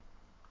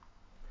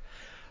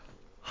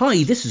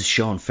Hi, this is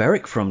Sean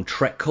Ferrick from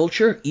Trek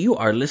Culture. You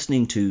are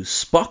listening to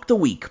Spock the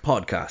Week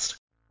podcast.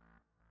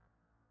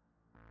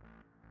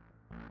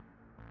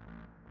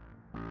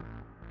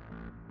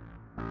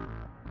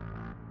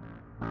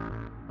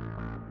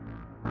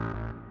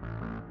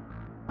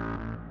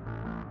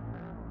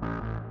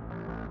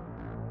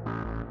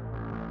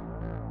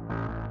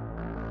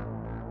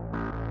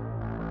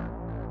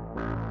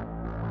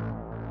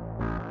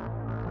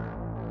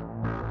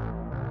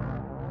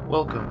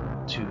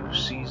 Welcome to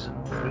Season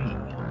 3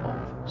 of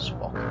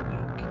Spock the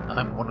Week.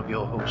 I'm one of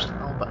your hosts,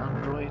 Albert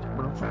Android,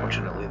 but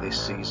unfortunately this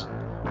season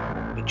I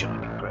won't be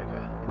joining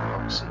Gregor in the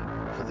hot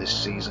seat. For this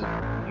season,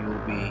 you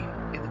will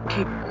be in the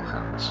capable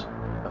hands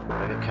of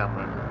Gregor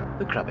Cameron,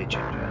 the Krabby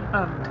Ginger,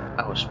 and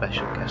our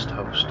special guest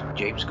host,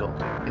 James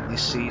Golding. In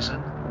this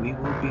season, we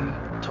will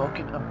be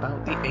talking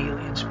about the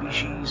alien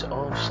species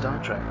of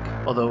Star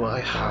Trek, although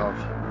I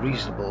have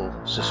reasonable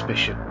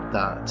suspicion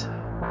that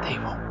they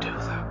won't do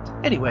that.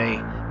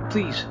 Anyway,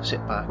 please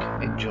sit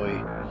back,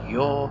 enjoy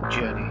your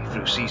journey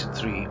through Season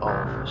 3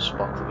 of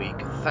Spock the Week.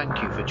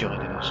 Thank you for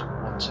joining us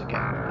once again,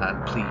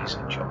 and please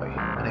enjoy.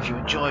 And if you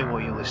enjoy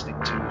what you're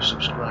listening to,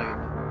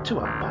 subscribe to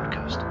our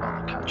podcast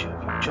on the catcher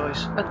of your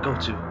choice, and go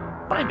to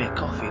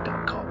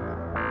buymeacoffee.com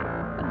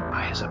and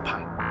buy us a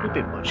pint. We'd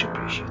be much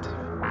appreciative.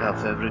 Without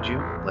further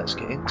ado, let's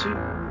get into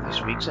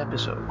this week's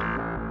episode.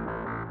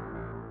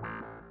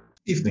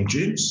 Evening,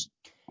 James.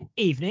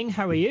 Evening,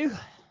 how are you?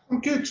 I'm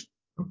good.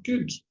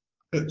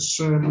 It's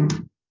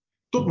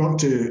don't want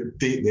to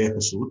date the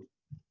episode,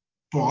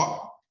 but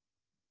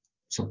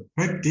it's a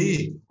big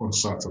day on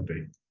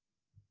Saturday.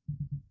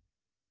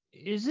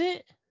 Is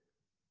it?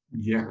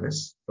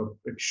 Yes, an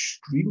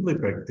extremely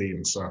big day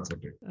on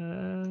Saturday.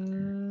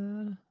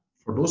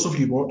 For those of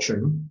you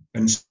watching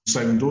in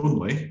sound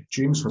only,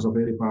 James has a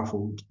very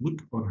baffled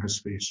look on his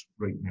face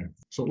right now.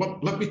 So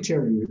let me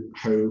tell you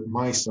how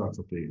my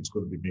Saturday is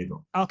going to be made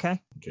up.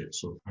 Okay. Okay,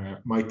 so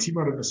my team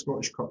are in the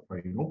Scottish Cup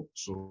final,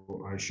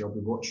 so I shall be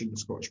watching the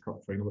Scottish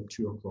Cup final at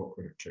 2 o'clock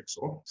when it kicks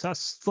off. So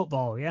that's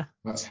football, yeah?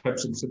 That's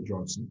Hibs and St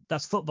Johnstone.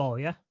 That's football,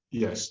 yeah?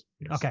 Yes.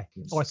 Okay.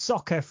 Yes. Or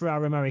soccer for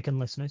our American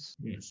listeners.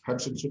 Yes,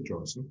 Hibs and St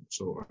Johnstone.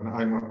 So, and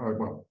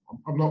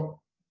I'm not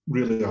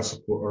really a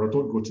supporter. I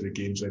don't go to the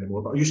games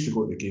anymore, but I used to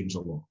go to the games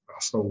a lot. I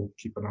still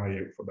keep an eye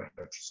out for the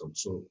Hibs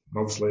results. So,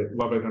 obviously,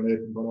 living in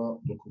Edinburgh,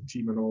 local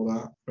team and all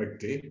that, big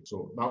day.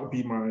 So that will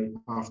be my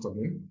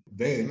afternoon.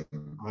 Then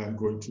I am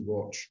going to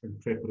watch, in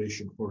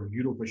preparation for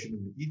Eurovision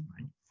in the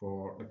evening,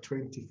 for the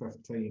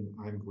 25th time,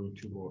 I'm going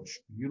to watch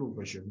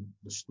Eurovision,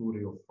 The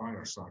Story of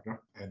Fire Saga,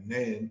 and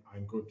then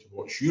I'm going to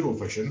watch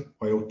Eurovision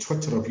while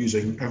Twitter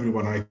abusing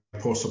everyone I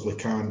possibly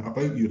can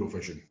about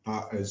Eurovision.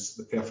 That is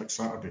the perfect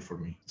Saturday for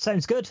me.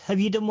 Sounds good. Have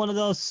you done one of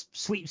those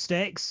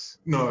sweepstakes?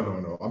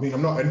 No. I mean,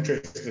 I'm not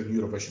interested in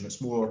Eurovision.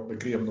 It's more the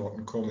Graham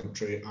Norton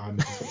commentary and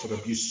the Twitter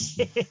abuse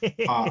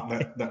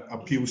part that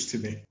appeals to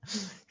me.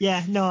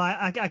 Yeah, no,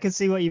 I can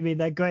see what you mean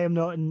there. Graham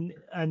Norton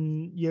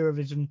and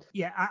Eurovision.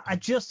 Yeah, I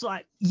just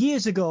like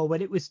years ago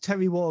when it was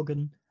Terry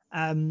Wogan,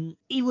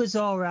 he was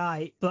all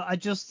right, but I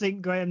just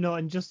think Graham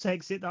Norton just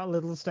takes it that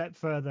little step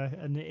further,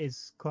 and it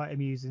is quite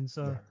amusing.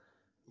 So,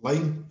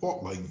 Line?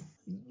 What line?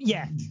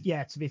 Yeah,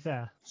 to be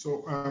fair.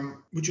 So,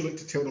 would you like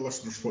to tell the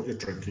listeners what you're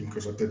drinking?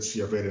 Because I did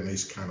see a very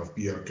nice can of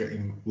beer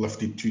getting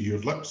lifted to your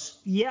lips.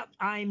 Yep,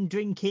 I'm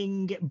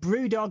drinking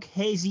Brewdog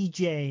Hazy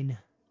Jane.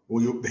 Oh,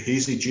 the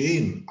Hazy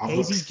Jane.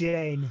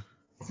 Jane.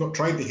 I've not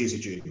tried the Hazy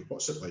Jane.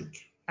 What's it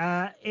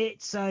like?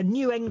 It's a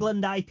New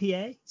England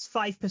IPA. It's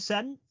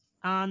 5%,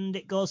 and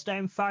it goes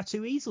down far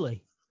too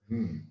easily.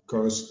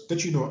 Because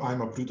did you know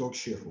I'm a Brewdog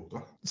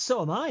shareholder?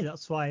 So am I.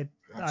 That's why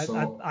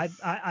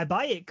I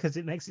buy it, because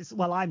it makes it.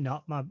 Well, I'm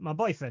not. My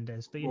boyfriend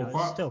is, but it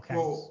still counts.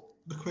 Well,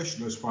 the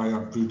question is, why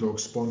are Brewdog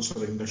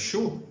sponsoring this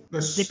show?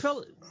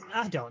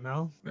 I don't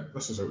know.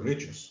 This is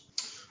outrageous.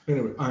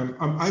 Anyway,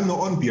 I'm not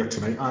on beer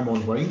tonight. I'm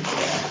on wine.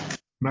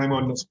 And I'm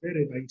on this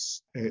very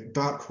nice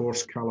Dark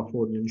Horse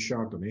Californian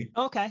Chardonnay.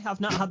 Okay,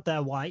 I've not had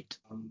their white.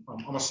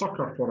 I'm a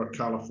sucker for a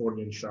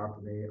Californian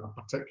Chardonnay.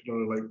 I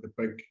particularly like the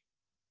big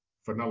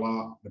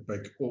vanilla, the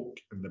big oak,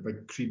 and the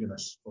big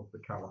creaminess of the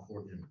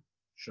Californian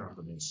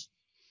Chardonnays.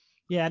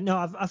 Yeah, no,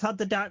 I've had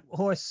the Dark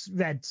Horse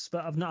Reds,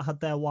 but I've not had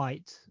their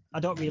white.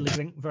 I don't really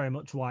drink very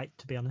much white,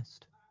 to be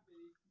honest.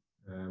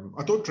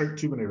 I don't drink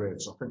too many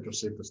reds. I think I've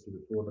said this to you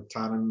before. The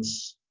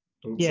tannins.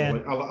 Yeah.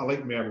 So I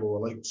like Merlot.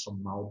 I like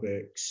some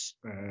Malbecs.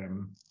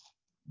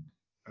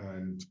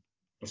 And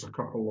there's a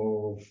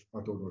couple of,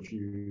 I don't know if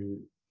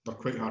they're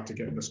quite hard to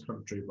get in this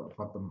country, but I've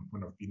had them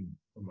when I've been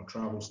on my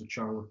travels. The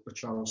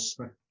Charles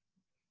Smith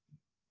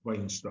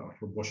wines that are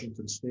from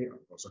Washington State.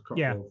 There's a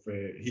couple of,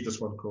 he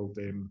does one called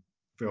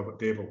Velvet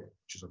Devil,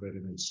 which is a very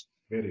nice,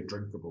 very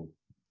drinkable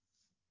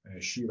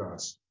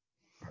Shiraz,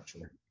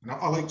 actually. And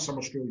I like some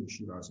Australian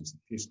Shirazes that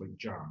taste like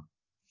jam.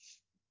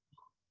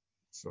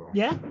 So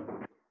yeah,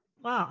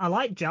 wow, I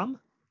like jam.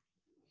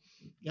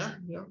 Yeah.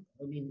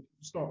 I mean,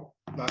 it's not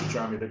that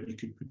jammy that you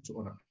could put it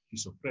on a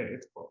piece of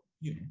bread, but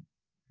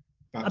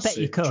that's I bet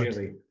you could.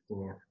 jelly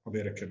for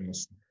American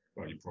listeners.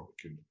 Well, you probably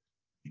could.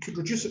 You could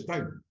reduce it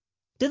down.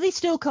 Do they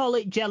still call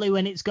it jelly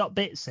when it's got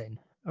bits in?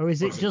 Or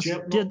is it just,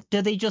 do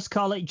they just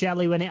call it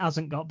jelly when it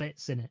hasn't got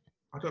bits in it?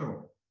 I don't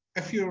know.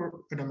 If you're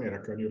in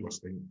America and you're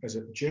listening, is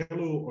it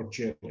Jello or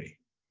jelly?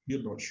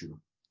 You're not sure.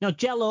 No,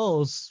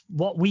 Jello's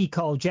what we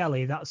call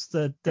jelly. That's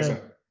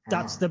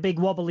that's the big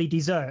wobbly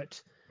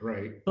dessert.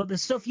 Right. But the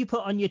stuff you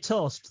put on your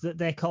toast that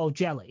they call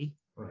jelly,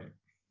 Right.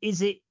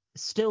 is it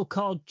still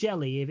called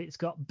jelly if it's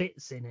got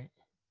bits in it?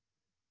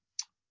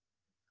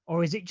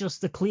 Or is it just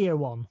the clear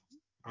one?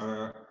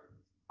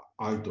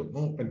 I don't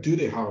know. And do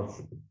they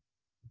have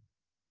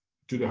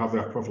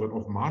the equivalent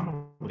of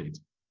marmalade?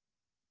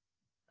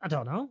 I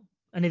don't know.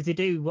 And if they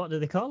do, what do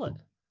they call it?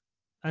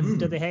 And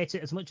do they hate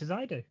it as much as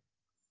I do?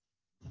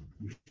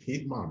 You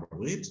hate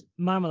marmalade?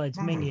 Marmalade's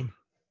minging.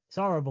 It's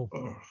horrible.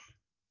 Oh,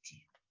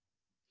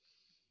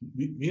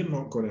 we're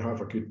not going to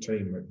have a good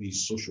time at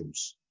these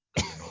socials,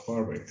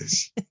 are we?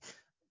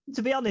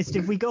 To be honest,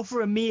 if we go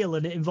for a meal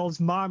and it involves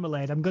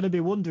marmalade, I'm going to be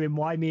wondering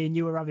why me and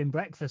you are having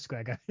breakfast,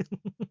 Gregor.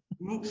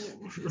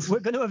 We're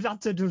going to have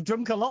had to have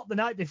drunk a lot the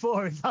night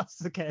before if that's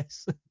the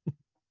case.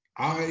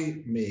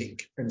 I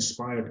make,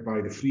 inspired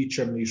by the Three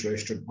Chimneys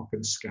restaurant up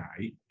in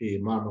Skye, a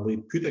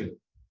marmalade pudding.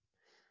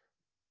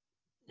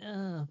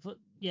 But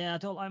yeah, I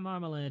don't like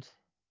marmalade.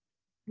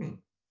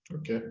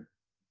 Okay.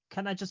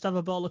 Can I just have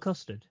a bowl of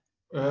custard?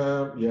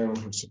 Yeah,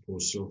 I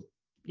suppose so.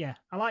 Yeah,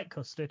 I like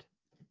custard.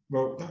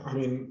 Well, I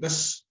mean,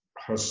 this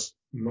has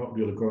not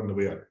really gone the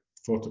way I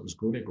thought it was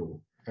going to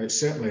go.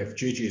 Certainly, if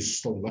JJ is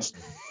still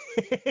listening.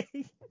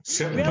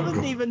 We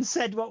haven't even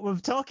said what we're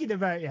talking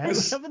about yet.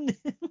 It's certainly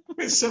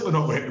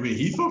not went the way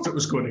he thought it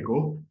was going to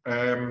go.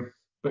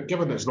 But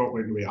given it's not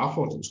went the way I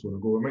thought it was going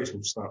to go, we might as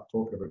well start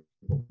talking about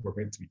what we're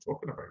meant to be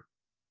talking about.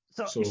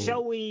 So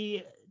shall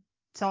we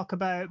talk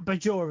about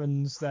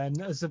Bajorans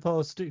then, as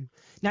opposed to...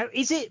 Now,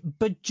 is it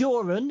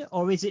Bajoran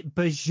or is it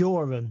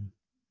Bajoran?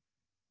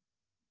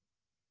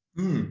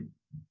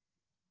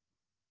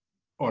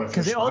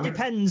 Because it all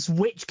depends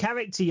which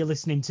character you're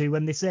listening to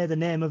when they say the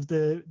name of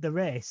the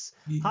race.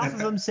 Half of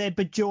them say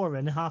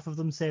Bajoran, half of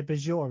them say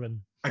Bajoran.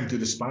 And do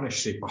the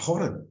Spanish say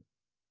Bajoran?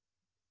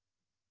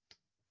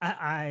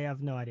 I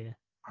have no idea.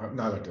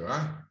 Neither do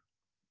I.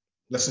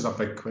 This is a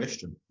big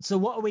question. So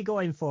what are we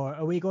going for?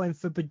 Are we going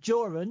for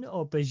Bajoran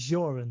or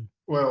Bajoran?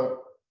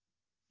 Well,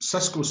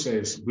 Cisco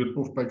says, we're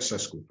both big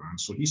Cisco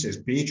fans, so he says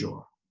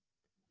Bajor.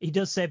 He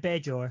does say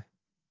Bajor.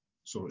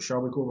 So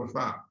shall we go with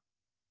that?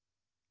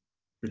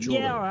 Bajoran.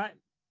 Yeah, all right.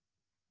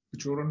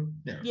 Bajoran?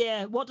 Yeah.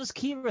 Yeah, what does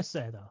Kira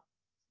say, though?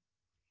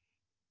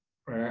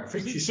 I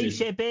think she says... She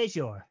say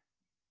Bajor?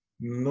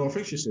 No, I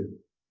think she said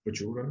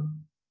Bajoran.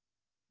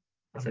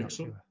 I think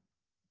so. Sure.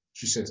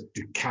 She says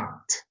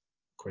Ducat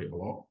quite a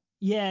lot.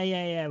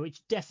 Yeah, which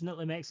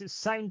definitely makes it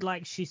sound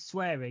like she's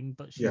swearing,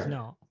 but she's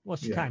not. Well,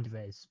 she kind of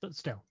is, but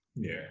still.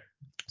 Yeah.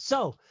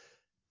 So,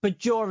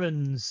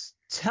 Bajorans.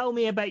 Tell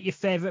me about your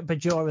favourite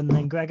Bajoran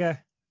then,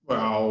 Gregor.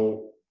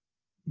 Well,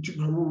 I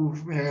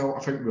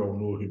think we all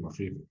know who my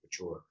favourite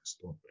Bajoran is,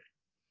 don't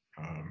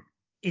we?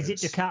 Is it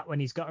Ducat when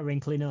he's got a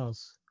wrinkly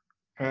nose?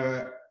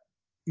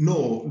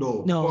 No.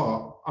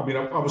 But, I mean,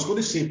 I was going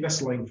to save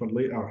this line for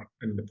later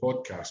in the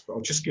podcast, but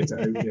I'll just get it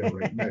out there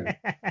right now.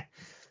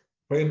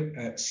 When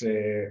it's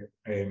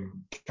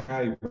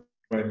Kai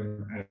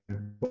Wynn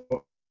and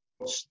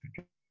what's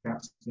the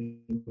cat's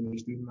name when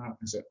he's doing that?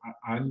 Is it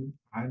An?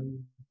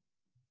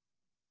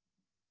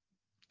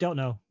 Don't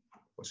know.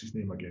 What's his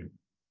name again?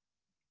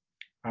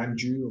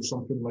 Anju or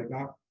something like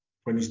that.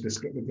 When he's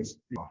describing this.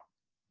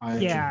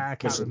 I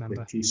can't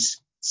remember.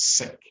 He's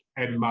sick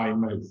in my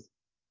mouth.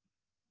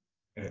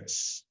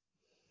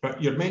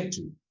 But you're meant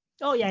to.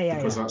 Oh yeah.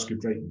 Because that's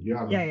good writing.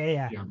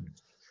 Yeah.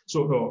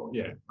 So no,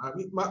 yeah. I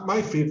mean,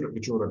 my favourite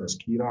Bajoran is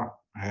Kira.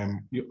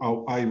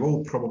 I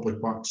will probably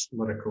wax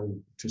lyrical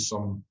to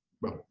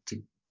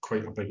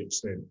quite a big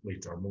extent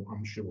later.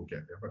 I'm sure we'll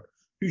get there. But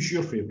who's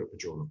your favourite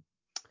Bajoran?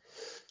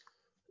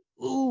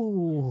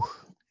 Ooh,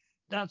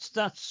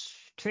 that's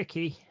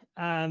tricky.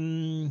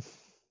 I'm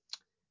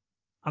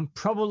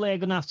probably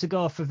gonna have to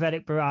go for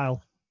Vedek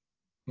Bareil.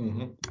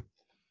 Mm-hmm.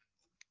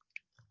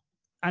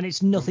 And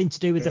it's nothing to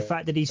do with the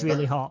fact that he's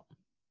really hot.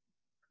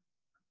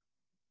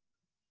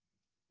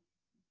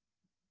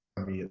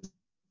 I mean,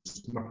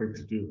 it's nothing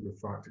to do with the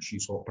fact that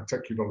she's hot,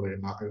 particularly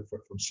in that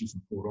outfit from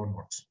season 4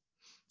 onwards.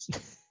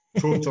 It's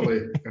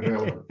totally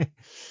irrelevant.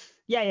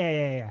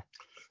 Yeah.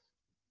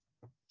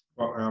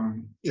 But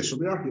so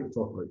we are here to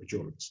talk about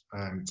Bajorans,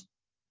 and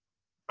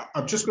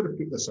I'm just going to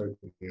put this out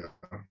there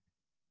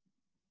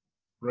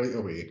right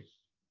away,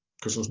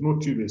 because there's no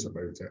two ways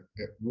about it.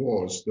 It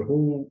was the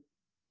whole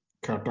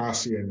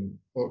Cardassian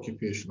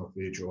occupation of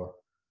Bajor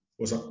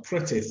was a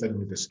pretty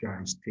thinly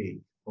disguised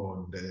take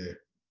on the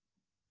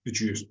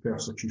Jewish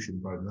persecution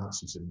by the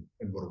Nazis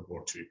in World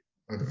War II.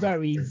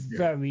 Very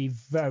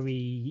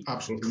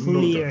absolutely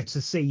clear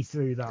to see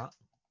through that.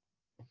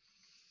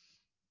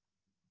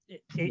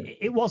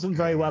 It wasn't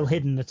very well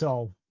hidden at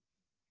all.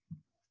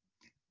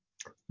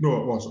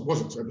 No, it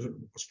wasn't. It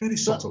was very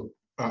subtle,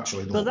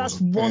 actually. No, but that's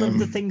one of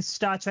the things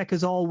Star Trek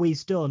has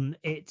always done.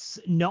 It's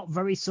not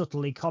very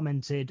subtly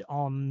commented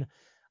on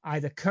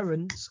either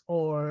current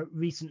or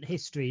recent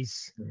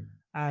histories,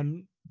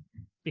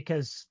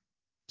 because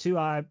to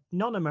our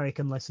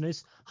non-American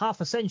listeners,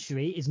 half a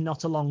century is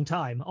not a long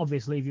time.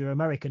 Obviously, if you're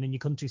American and your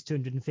country's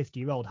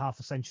 250-year-old, half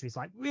a century is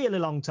like really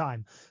long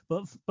time.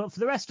 But for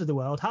the rest of the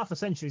world, half a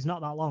century is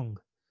not that long.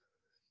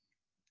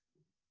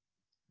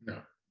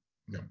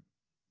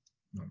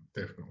 No,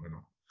 definitely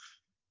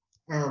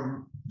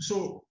not.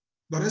 So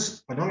there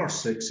is another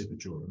sexy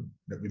Bajoran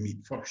that we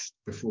meet first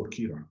before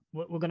Kira.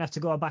 We're going to have to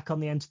go back on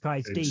the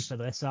Enterprise D for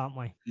this, aren't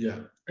we? Yeah,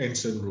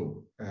 Ensign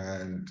Ro.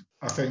 And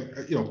I think,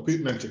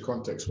 putting into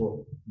context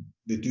what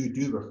they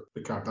do with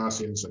the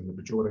Cardassians and the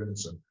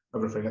Bajorans and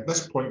everything, at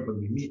this point when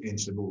we meet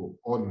Ensign Ro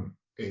on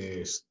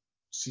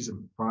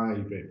season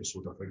 5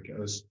 episode, I think it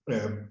is,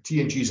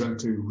 TNG's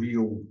into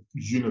real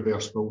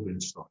universe building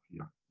stuff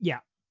here. Yeah.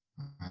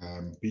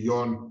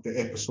 Beyond the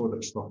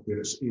episodic stuff where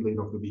it's Alien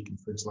of the Week and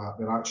things like that,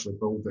 they're actually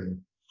building,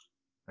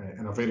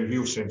 in a very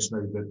real sense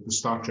now, the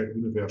Star Trek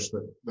universe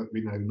that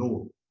we now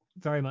know.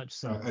 Very much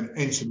so. And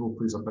Ensign Ro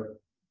plays a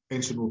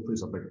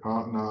big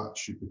part in that.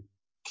 She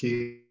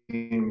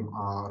became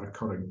a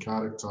recurring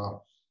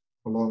character,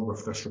 along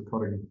with this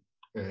recurring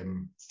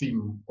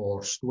theme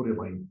or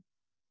storyline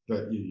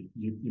that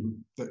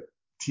that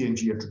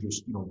TNG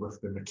introduced,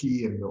 with the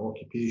Maquis and the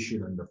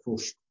occupation and the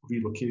forced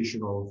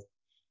relocation of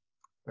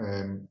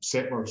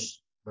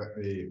settlers that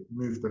they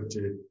moved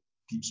into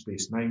Deep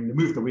Space Nine. They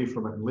moved away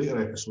from it in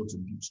later episodes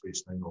in Deep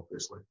Space Nine,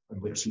 obviously,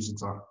 and later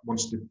seasons.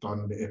 Once they've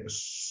done the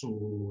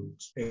episode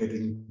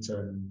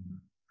Eddington,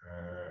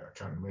 I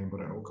can't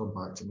remember it, it'll come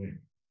back to me.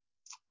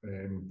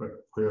 But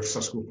where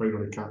Sisko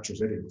finally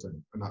captures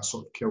Eddington, and that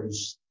sort of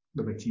kills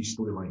the Maquis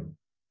storyline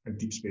in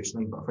Deep Space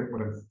Nine. But I think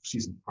we're in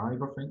season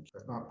 5, I think,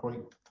 at that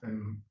point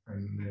in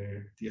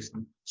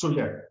DS9. So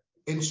yeah,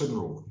 Ensign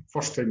Ro,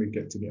 first time we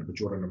get to meet a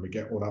Bajoran and we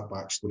get all that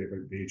backstory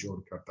about Bajor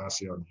and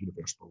Cardassia and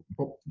Universe building.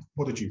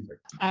 What did you think?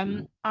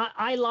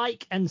 I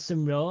like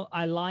Ensign Ro.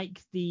 I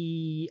like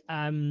the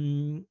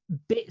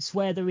bits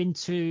where they're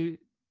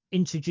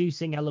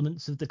introducing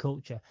elements of the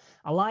culture.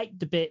 I like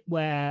the bit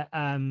where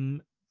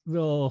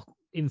Ro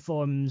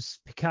informs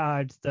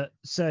Picard that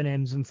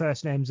surnames and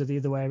first names are the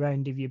other way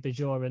around if you're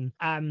Bajoran.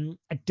 I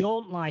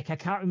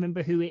can't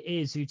remember who it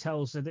is who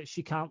tells her that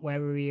she can't wear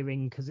her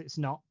earring because it's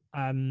not.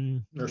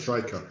 It's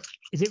Riker.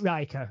 Is it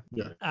Riker?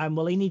 Yeah.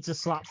 Well, he needs a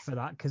slap for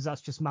that because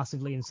that's just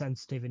massively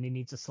insensitive and he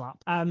needs a slap.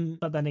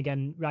 But then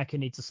again, Riker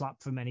needs a slap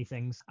for many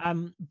things.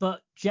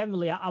 But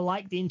generally, I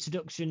like the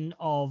introduction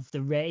of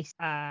the race.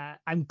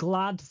 I'm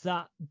glad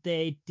that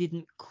they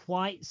didn't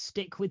quite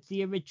stick with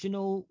the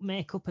original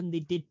makeup and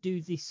they did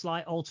do the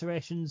slight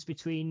alterations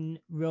between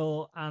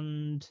Ro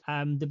and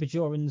the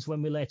Bajorans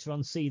when we later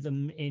on see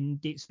them in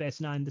Deep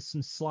Space Nine. There's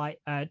some slight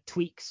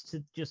tweaks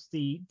to just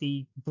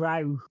the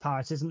brow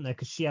part, isn't there?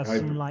 Because she has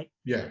some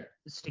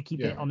sticky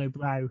bit on her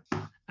brow.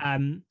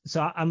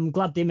 So I'm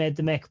glad they made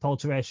the makeup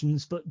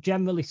alterations, but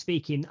generally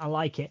speaking, I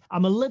like it.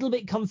 I'm a little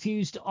bit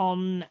confused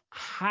on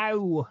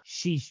how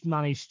she's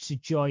managed to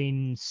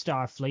join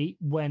Starfleet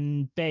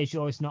when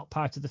Bajor is not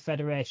part of the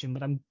Federation,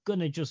 but I'm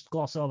gonna just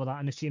gloss over that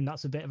and assume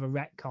that's a bit of a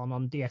retcon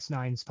on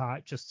DS9's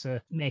part just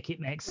to make it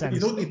make sense. You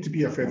don't need to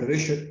be a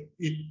Federation.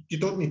 You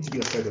don't need to be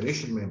a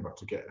Federation member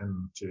to get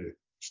into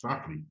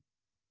Starfleet.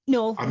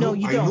 No, you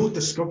don't. I know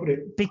Discovery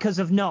because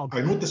of Nog.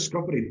 I know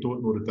Discovery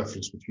don't know the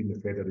difference between the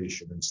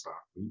Federation and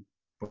Starfleet,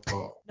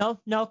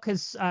 but no,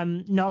 because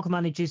Nog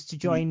manages to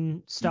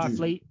join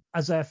Starfleet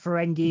as a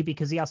Ferengi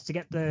because he has to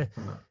get the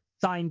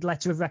signed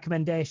letter of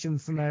recommendation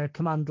from a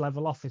command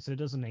level officer,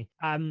 doesn't he?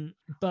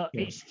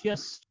 It's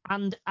just,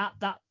 and at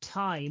that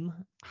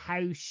time,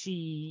 how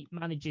she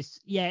manages,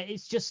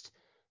 it's just,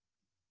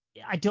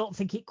 I don't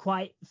think it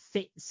quite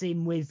fits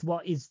in with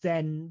what is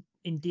then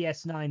in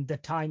DS9, the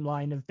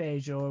timeline of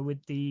Bajor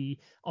with the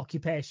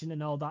occupation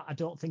and all that. I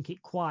don't think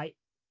it quite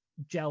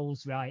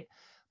gels right.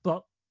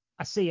 But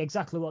I see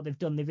exactly what they've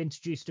done. They've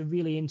introduced a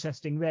really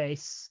interesting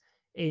race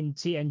in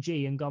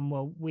TNG and gone,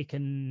 well, we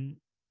can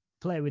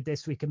play with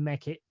this, we can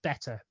make it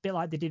better. A bit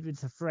like they did with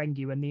the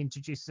Ferengi when they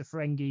introduced the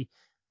Ferengi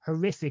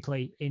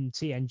horrifically in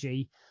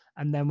TNG,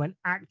 and then when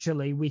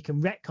actually we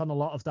can retcon a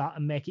lot of that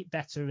and make it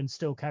better and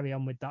still carry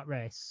on with that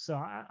race. So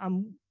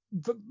I'm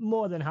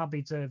more than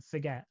happy to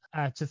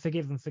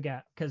forgive and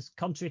forget, because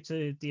contrary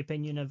to the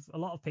opinion of a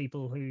lot of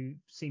people who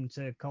seem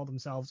to call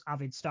themselves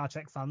avid Star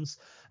Trek fans,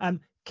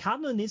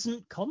 canon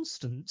isn't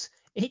constant.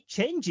 It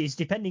changes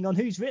depending on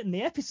who's written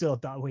the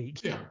episode that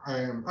week. Yeah,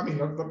 I mean,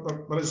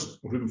 there is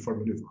room for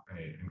manoeuvre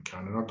in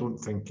canon. I don't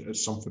think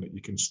it's something that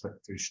you can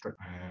stick to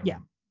strictly.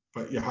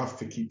 But you have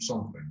to keep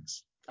some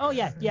things.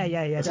 Yeah.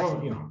 Definitely.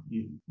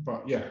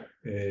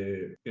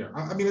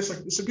 I mean,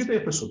 it's a good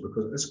episode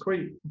because it's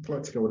quite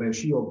political. And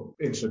then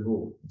Ensign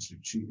Ro,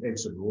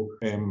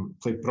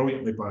 played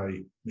brilliantly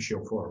by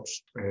Michelle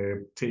Forbes,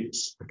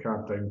 takes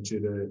Picard down to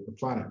the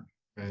planet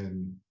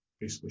and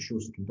basically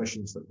shows the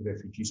conditions that the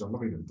refugees are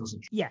living in,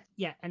 doesn't she?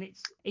 Yeah, and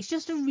it's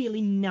just a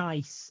really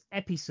nice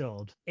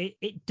episode.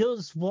 It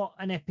does what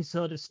an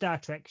episode of Star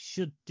Trek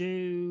should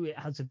do. It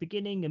has a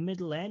beginning, a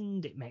middle,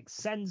 end. It makes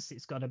sense.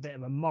 It's got a bit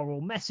of a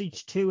moral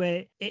message to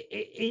it.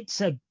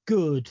 It's a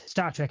good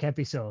Star Trek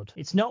episode.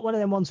 It's not one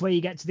of them ones where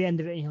you get to the end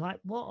of it and you're like,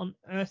 what on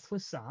earth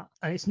was that?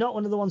 And it's not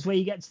one of the ones where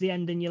you get to the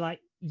end and you're like,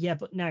 yeah,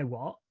 but now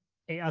what?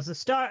 It has a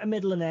start, a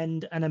middle, and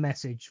end, and a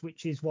message,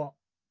 which is what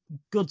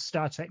good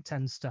Star Trek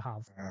tends to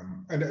have.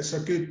 And it's a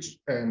good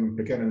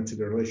beginning to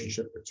the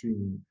relationship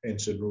between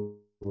Ensign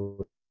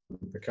Rose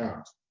and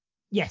Picard,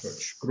 Yes.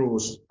 which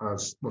grows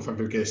as with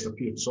every guest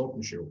appearance of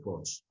Michelle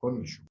Fox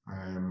on the show,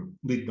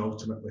 leading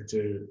ultimately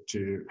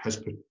to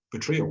his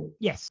betrayal.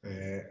 Yes.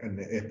 In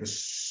the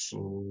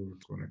episode,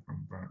 going to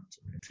come back to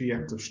me,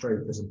 Preemptive Strike,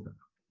 isn't it?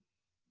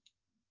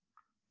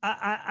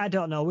 I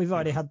don't know. We've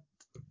already had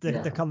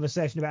the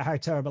conversation about how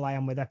terrible I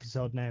am with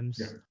episode names.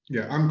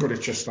 Yeah. I'm going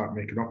to just start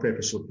making up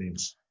episode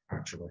names,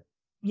 actually.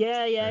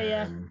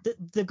 Yeah.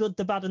 The good,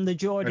 the bad, and the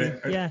Geordie.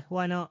 Yeah,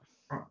 why not?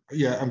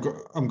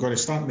 I'm going to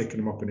start making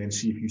them up and then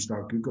see if you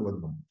start Googling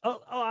them.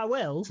 Oh, I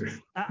will.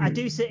 I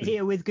do sit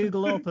here with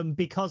Google open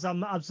because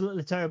I'm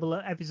absolutely terrible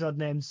at episode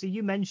names. So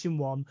you mention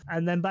one,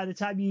 and then by the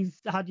time you've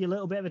had your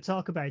little bit of a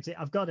talk about it,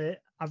 I've got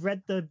it. I've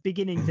read the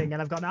beginning thing,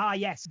 and I've gone,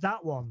 yes,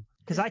 that one.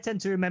 Because I tend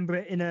to remember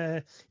it in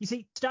a... You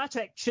see, Star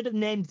Trek should have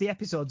named the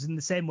episodes in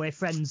the same way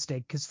Friends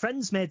did, because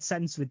Friends made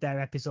sense with their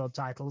episode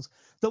titles.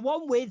 The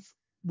one with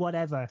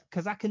whatever,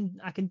 because I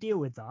can deal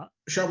with that.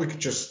 Shall we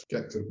just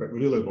get to the bit we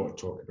really want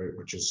to talk about,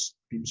 which is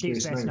Deep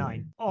Space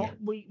Nine?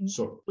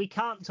 We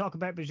can't talk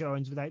about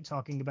Bajorans without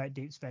talking about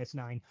Deep Space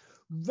Nine.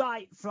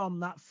 Right from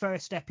that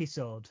first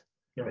episode.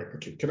 Right,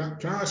 okay. Can I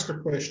ask a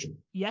question?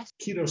 Yes.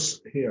 Kira's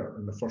hair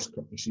in the first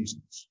couple of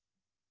seasons,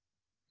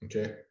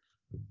 okay,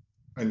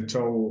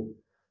 until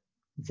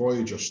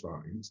Voyager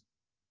started.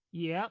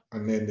 Yeah.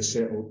 And then they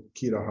settled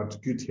Kira had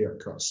good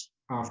haircuts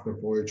after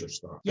Voyager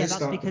started. Yeah,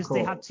 that's because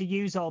they had to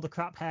use all the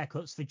crap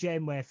haircuts for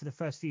Janeway for the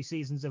first few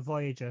seasons of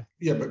Voyager.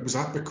 Yeah, but was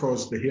that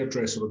because the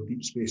hairdresser of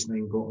Deep Space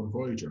Nine got on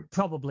Voyager?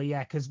 Probably,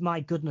 yeah, because my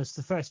goodness,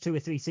 the first 2 or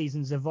 3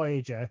 seasons of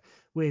Voyager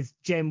with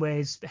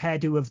Janeway's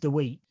hairdo of the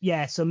week.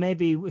 Yeah, so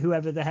maybe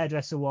whoever the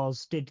hairdresser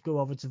was did go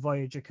over to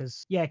Voyager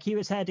because, yeah,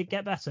 Kira's hair did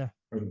get better.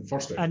 And the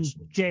first episode. And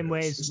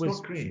Janeway's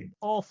was not great.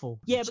 Awful.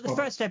 Yeah, but the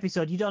first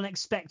episode, you don't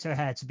expect her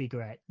hair to be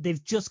great.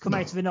 They've just come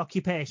out of an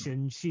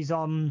occupation. She's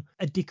on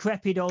a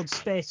decrepit old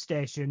space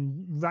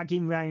station,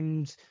 ragging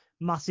round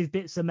massive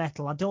bits of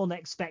metal. I don't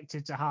expect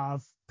her to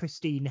have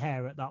pristine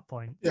hair at that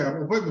point. Yeah,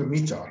 well, when we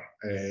meet her,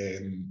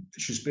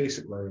 she's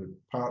basically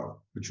part of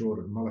the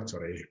Bajoran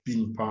military,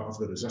 being part of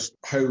the resistance.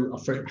 How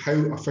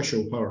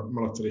official her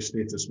military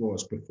status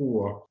was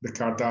before the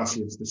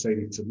Cardassians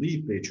decided to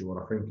leave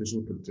Bajor, I think, is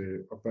open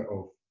to a bit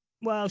of...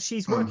 Well,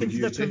 she's working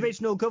for the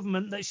provisional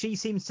government that she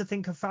seems to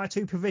think are far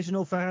too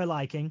provisional for her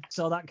liking.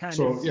 So that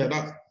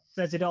that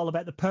says it all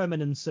about the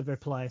permanence of her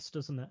place,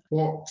 doesn't it?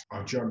 What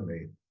a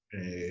journey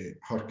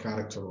her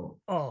character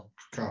arc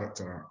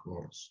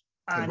was.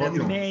 An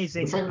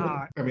amazing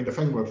arc. I mean, the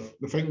thing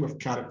with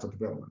character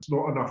development, it's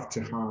not enough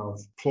to have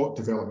plot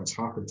developments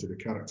happen to the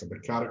character. The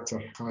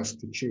character has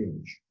to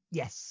change.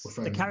 Yes,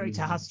 the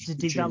character has to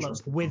develop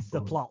with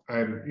the plot.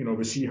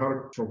 We see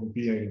her from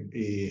being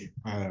a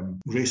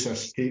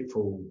racist,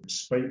 hateful,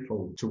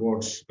 spiteful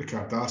towards the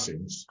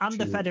Cardassians. And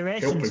the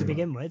Federation to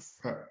begin with.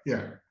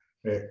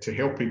 To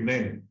helping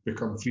them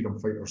become freedom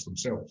fighters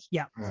themselves.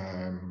 Yeah.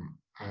 And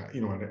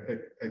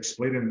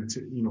explaining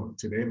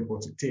to them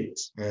what it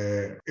takes.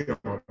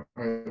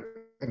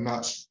 And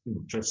that's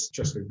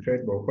just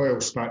incredible.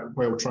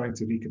 While trying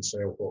to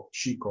reconcile what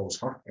she calls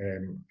her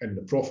in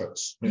the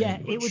prophets. Yeah,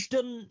 it was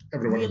done.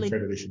 Everyone really, in the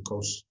Federation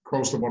calls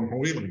the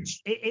wormhole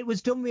aliens. It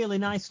was done really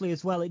nicely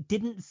as well. It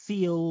didn't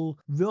feel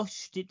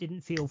rushed. It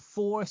didn't feel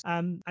forced.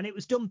 And it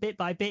was done bit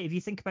by bit. If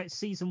you think about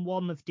season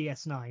 1 of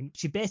DS9,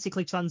 she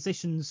basically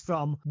transitions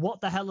from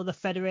what the hell are the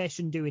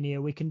Federation doing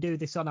here? We can do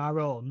this on our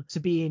own to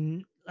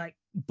being like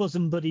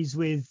bosom buddies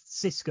with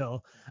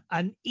Cisco,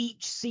 and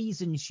each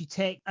season she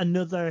takes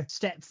another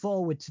step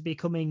forward to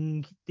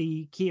becoming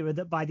the Kira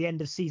that by the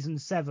end of season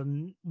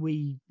 7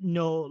 we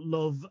know,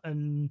 love,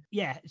 and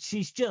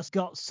she's just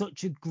got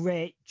such a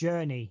great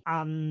journey.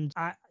 And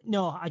I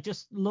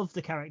just love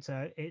the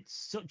character. It's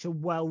such a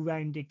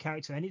well-rounded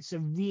character, and it's a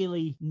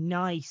really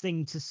nice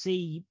thing to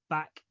see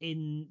back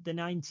in the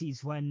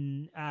 90s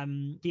when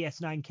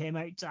DS9 came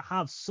out, to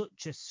have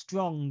such a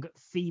strong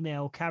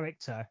female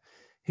character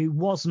who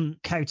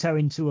wasn't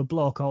kowtowing to a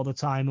bloke all the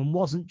time and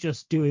wasn't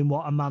just doing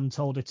what a man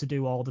told her to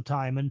do all the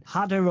time, and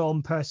had her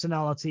own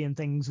personality and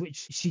things,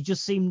 which she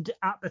just seemed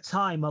at the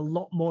time a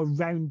lot more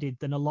rounded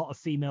than a lot of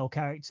female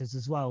characters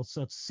as well.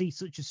 So to see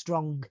such a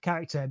strong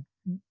character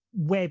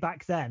way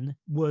back then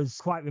was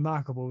quite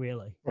remarkable,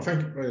 really. I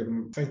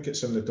think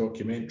it's in the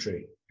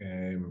documentary,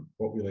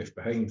 What We Left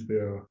Behind,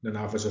 where the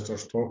Nana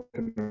visitor's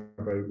talking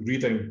about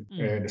reading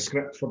the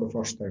script for the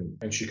first time,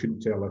 and she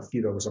couldn't tell if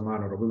Kira was a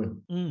man or a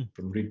woman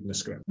from reading the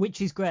script.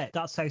 Which is great.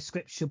 That's how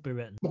scripts should be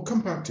written. We'll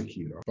come back to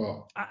Kira,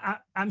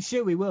 but I'm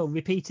sure we will,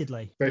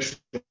 repeatedly.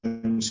 especially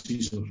in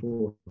season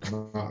 4, in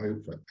that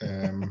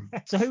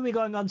outfit. So who are we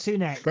going on to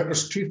next? But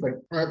there's two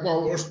things.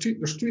 There's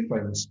two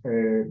things.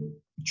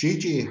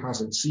 JJ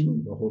hasn't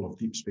seen the whole of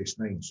Deep Space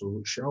Nine,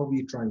 so shall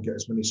we try and get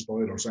as many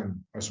spoilers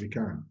in as we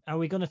can? Are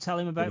we going to tell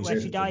him about where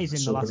she editing. dies in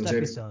So the last when he's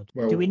episode?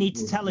 well, do we need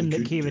to tell him we that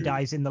could Kira do.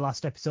 dies in the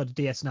last episode of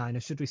DS9, or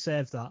should we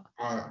save that?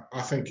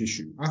 I think he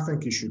should. I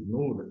think he should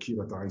know that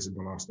Kira dies in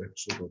the last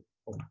episode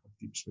of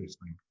Deep Space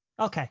Nine.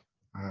 Okay.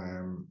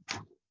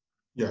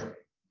 Yeah.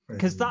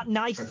 Because that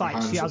knife at the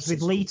fight she hands has of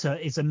with Sisko.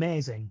 Lita is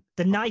amazing.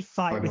 The knife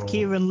I fight with know.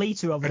 Kira and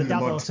Lita over In the the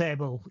Dabo mud.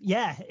 table.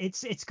 Yeah,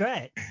 it's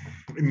great.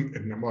 in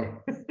the mud.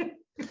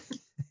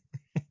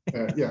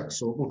 Yeah,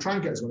 so we'll try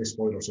and get as many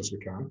spoilers as we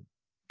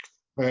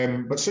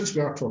can. But since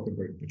we are talking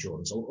about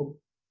Bajorans, I'll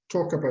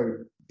talk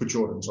about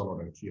Bajorans other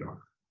than Kira.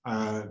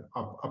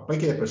 A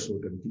big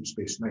episode in Deep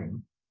Space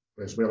Nine,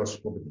 as well as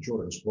for the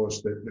Bajorans,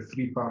 was the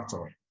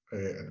three-parter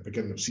at the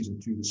beginning of season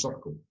 2, The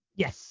Circle,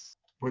 Yes.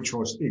 which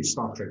was a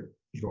Star Trek,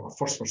 a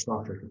first for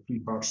Star Trek, a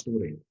three-part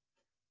story.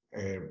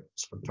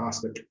 It's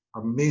fantastic.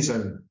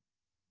 Amazing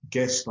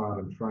guest star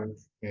in Frank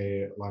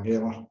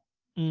Langella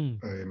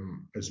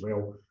as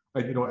well.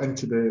 And,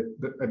 into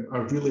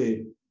a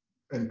really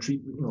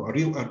intrigue, a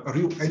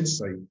real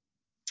insight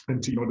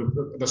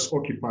into this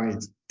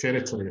occupied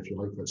territory, if you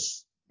like,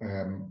 that's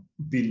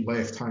being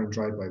left high and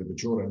dry by the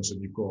Bajorans,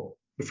 and you've got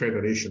the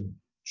Federation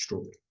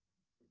stroke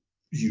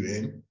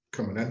UN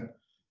coming in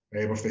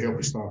with the help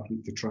of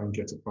Starfleet to try and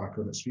get it back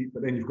on its feet.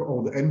 But then you've got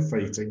all the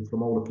infighting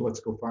from all the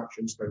political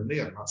factions down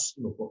there, and that's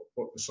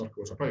what the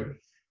Circle is about.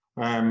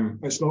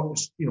 It's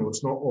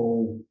not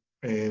all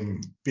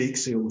bake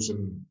sales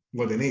and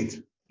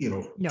lemonade,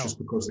 No. just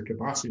because the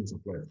Cardassians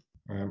have left.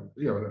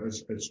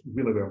 It's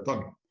really well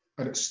done.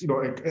 And it's,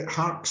 it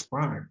harks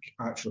back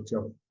actually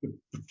to the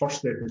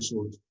first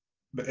episode,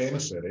 The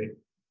Emissary,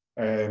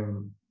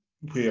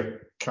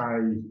 where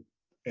Kai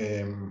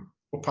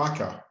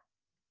Opaka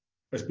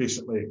is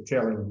basically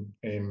telling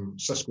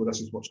Sisko,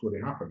 this is what's going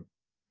to happen,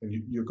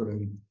 and you're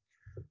going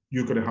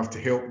to have to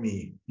help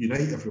me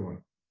unite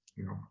everyone.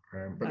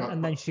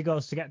 And then she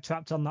goes to get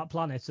trapped on that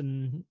planet,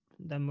 and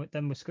then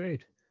we're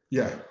screwed.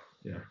 Yeah.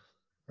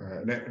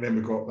 And then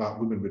we got that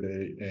woman with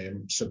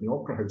the Sydney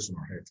Opera House in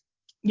her head.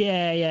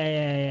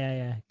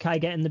 Yeah. Kai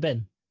get in the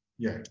bin.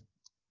 Yeah.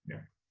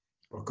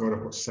 Oh God,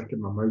 I've got sick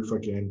in my mouth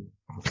again.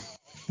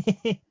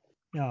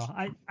 No,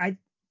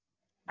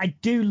 I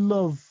do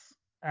love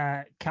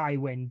Kai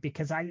Wynn,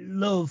 because I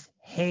love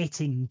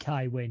hating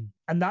Kai Wynn,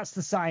 and that's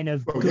the sign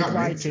of good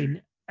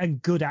writing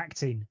and good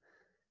acting,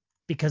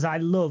 because I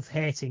love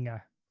hating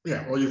her.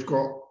 Yeah, well, you've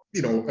got,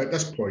 at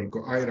this point, you've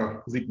got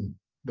Ira leading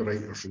the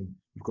writers room.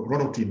 You've got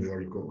Ronald D.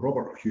 Moore, you've got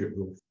Robert Hewitt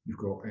Wolf, you've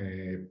got,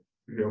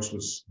 who else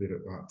was there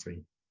at that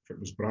time? If it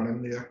was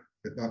Brannon there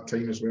at that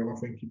time as well, I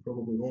think he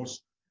probably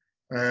was.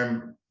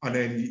 And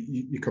then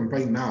you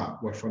combine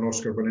that with an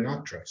Oscar-winning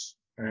actress.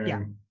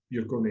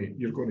 You're going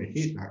to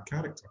hate that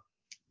character.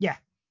 Yeah.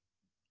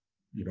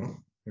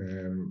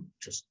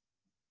 Just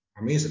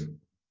amazing.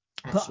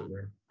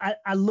 Absolutely.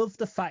 But I love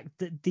the fact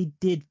that they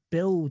did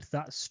build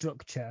that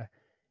structure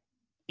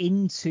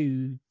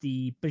into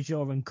the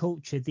Bajoran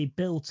culture. They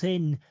built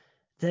in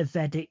the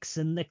Vedics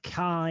and the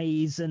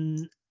Kais,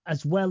 and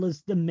as well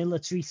as the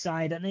military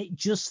side, and it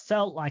just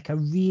felt like a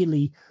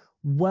really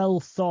well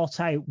thought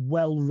out,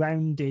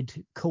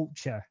 well-rounded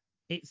culture.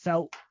 It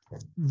felt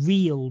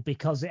real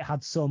because it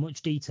had so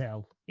much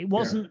detail. It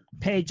wasn't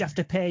page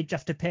after page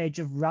after page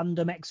of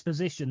random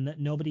exposition that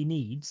nobody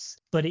needs,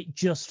 but it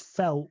just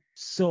felt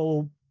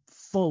so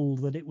full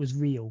that it was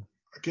real.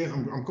 Again,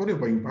 I'm going to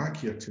wind back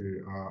here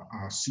to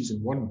a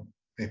season 1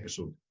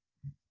 episode,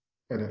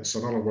 and it's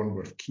another one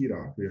with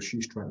Kira where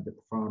she's trying to get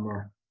the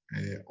farmer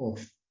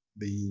off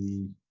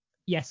the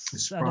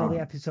Yes, I know the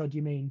episode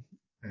you mean.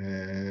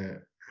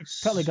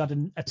 It's probably got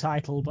a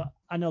title, but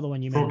I know the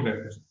one you mean.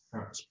 Progress.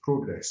 That's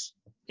Progress.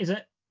 Is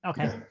it?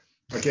 Okay.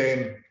 Yeah.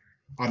 Again,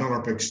 another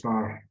big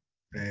star,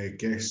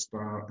 guest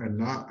star in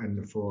that, in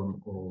the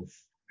form of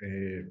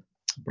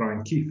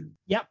Brian Keith.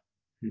 Yep.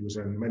 He was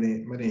in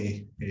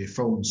many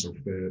films of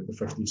the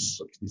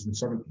 50s, 60s, and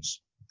 70s.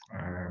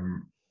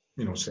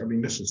 So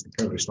this is the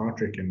power of Star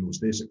Trek in those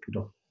days. It could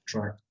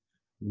attract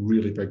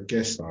really big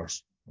guest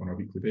stars on a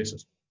weekly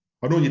basis.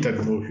 I know you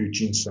didn't know who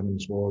Gene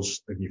Simmons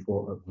was, and you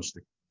thought it was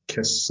the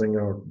Kiss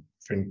singer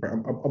thing, but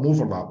I'm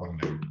over that one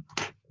now.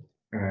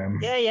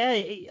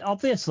 Yeah,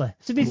 obviously.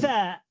 To be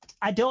fair,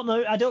 I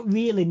don't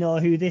really know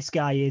who this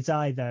guy is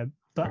either,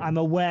 but I'm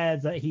aware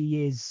that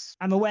he's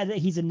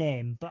a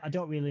name, but I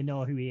don't really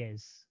know who he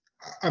is.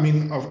 I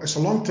mean, it's a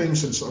long time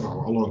since, so 2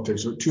 or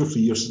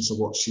 3 years since I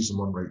watched season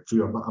 1 right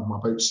through. I'm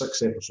about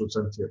 6 episodes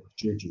into it with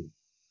JJ.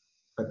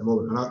 at the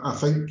moment. And I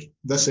think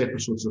this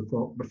episode's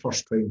the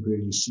first time where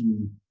you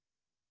see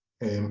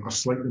a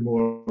slightly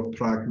more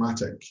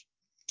pragmatic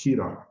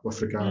Kira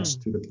with regards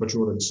to the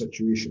Bajoran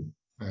situation.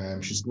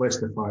 She's less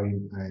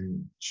defiant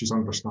and she's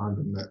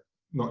understanding that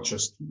not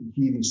just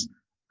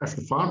if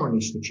the farmer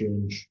needs to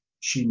change,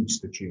 she needs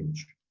to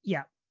change.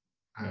 Yeah.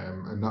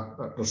 And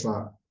that there's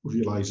that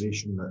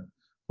realisation that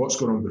what's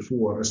going on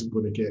before isn't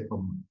going to get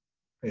them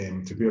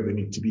to where they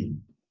need to be.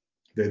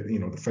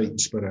 The fighting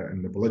spirit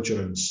and the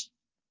belligerence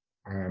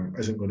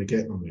isn't going to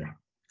get them there.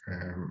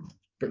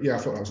 But yeah, I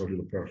thought that was a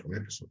really powerful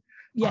episode.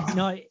 Yeah,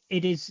 no,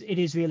 it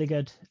is really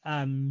good.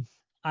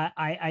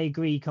 I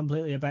agree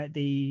completely about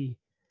the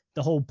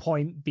whole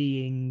point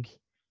being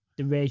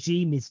the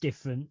regime is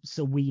different,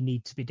 so we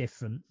need to be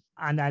different.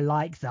 And I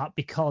like that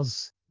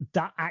because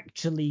that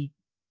actually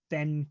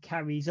then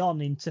carries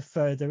on into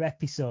further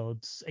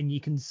episodes, and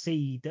you can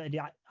see that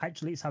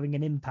actually it's having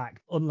an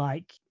impact,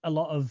 unlike a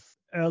lot of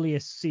earlier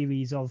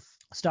series of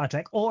Star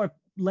Trek, or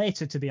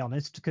later, to be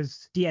honest,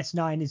 because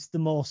DS9 is the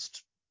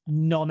most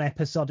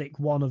non-episodic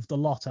one of the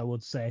lot, I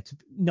would say,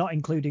 not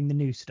including the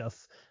new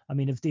stuff. I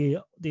mean, of the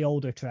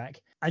older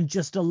Trek. And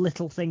just a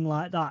little thing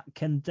like that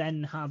can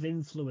then have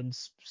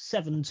influence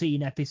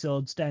 17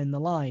 episodes down the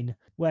line.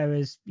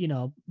 Whereas,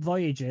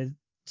 Voyager,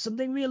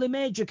 something really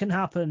major can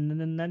happen,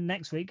 and then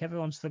next week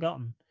everyone's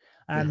forgotten.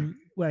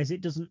 Whereas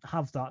it doesn't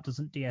have that,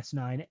 doesn't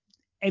DS9.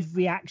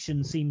 Every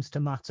action seems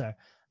to matter,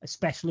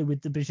 especially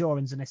with the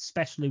Bajorans and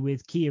especially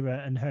with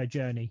Kira and her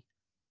journey.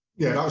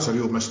 Yeah, that was a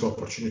real missed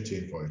opportunity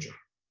in Voyager.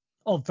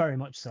 Oh, very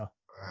much so.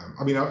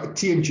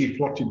 TNG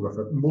flirted with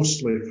it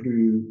mostly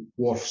through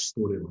Worf's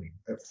storyline.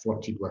 It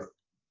flirted with.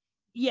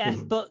 Yeah,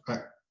 but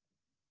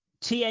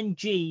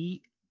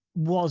TNG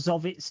was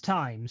of its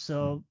time.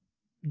 So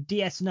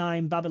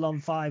DS9, Babylon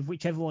 5,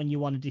 whichever one you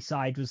want to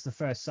decide was the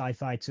first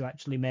sci-fi to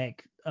actually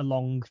make a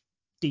long,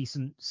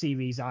 decent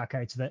series arc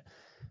out of it.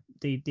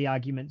 The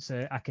arguments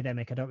are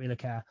academic. I don't really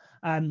care.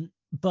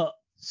 But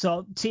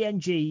so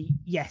TNG,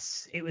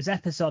 yes, it was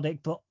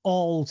episodic, but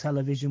all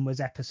television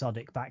was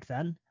episodic back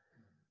then,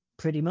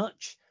 pretty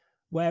much.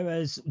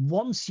 Whereas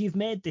once you've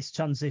made this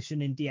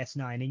transition in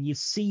DS9 and you've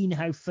seen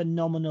how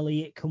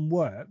phenomenally it can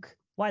work,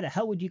 why the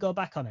hell would you go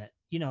back on it?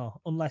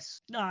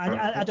 Unless... No,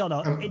 I don't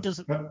know. It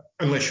doesn't...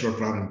 Unless you're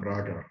Brannon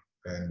Braga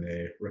and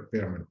Rick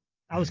Berman.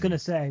 I was going to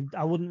say,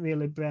 I wouldn't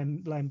really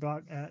blame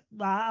Braga.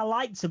 I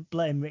like to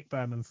blame Rick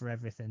Berman for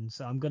everything,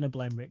 so I'm going to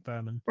blame Rick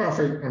Berman. Well,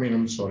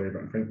 I'm sorry,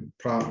 but I think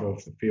part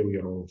of the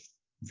failure of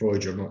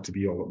Voyager not to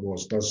be all it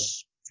was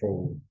does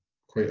fall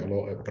quite a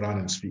lot at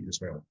Brannon's feet as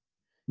well.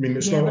 I mean,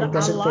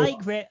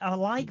 I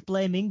like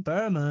blaming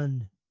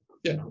Berman.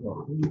 Yeah,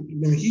 well,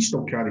 he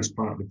still carries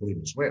part of the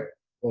blame as well,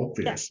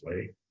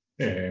 obviously.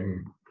 Yeah.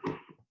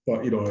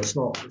 But it's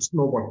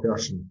no one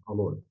person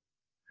alone.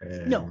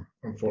 No.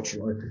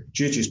 Unfortunately,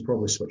 JJ's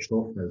probably switched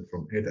off now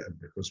from editing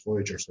because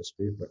Voyager's his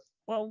favourite.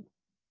 Well,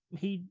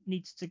 he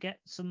needs to get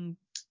some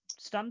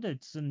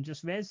standards and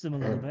just raise them a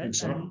little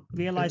bit and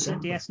realise that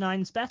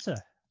DS9's better.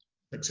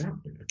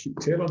 Exactly. I keep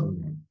telling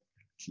him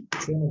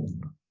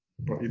that.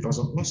 But he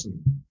doesn't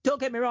listen. Don't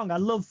get me wrong, I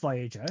love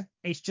Voyager.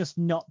 It's just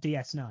not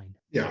DS9.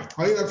 Yeah,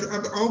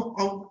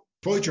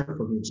 Voyager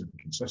for me is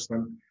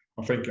inconsistent.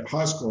 I think it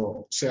has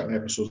got certain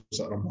episodes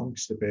that are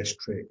amongst the best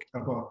Trek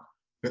ever,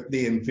 but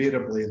they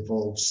invariably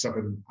involve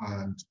Seven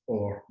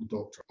or the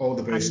Doctor. All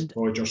the best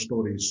Voyager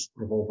stories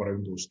revolve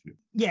around those two.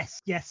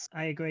 Yes,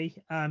 I agree.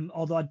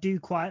 Although I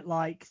do quite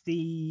like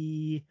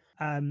the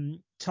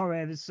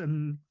Torres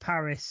and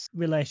Paris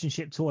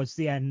relationship towards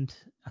the end.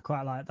 I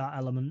quite like that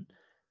element.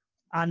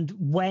 And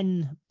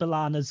when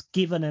B'Elanna's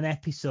given an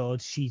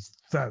episode, she's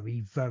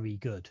very, very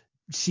good.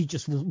 She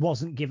just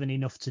wasn't given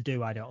enough to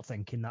do, I don't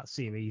think, in that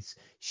series.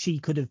 She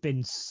could have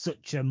been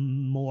such a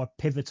more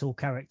pivotal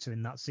character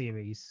in that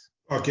series.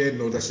 Again,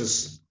 though, this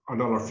is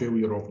another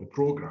failure of the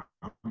programme,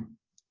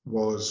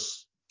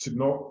 was to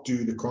not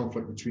do the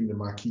conflict between the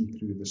Maquis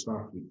crew and the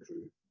Starfleet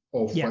crew,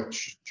 of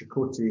which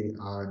Chakotay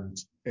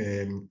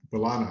and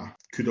B'Elanna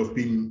could have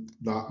been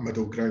that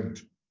middle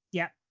ground.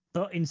 Yeah,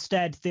 but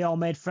instead they all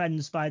made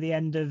friends by the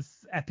end of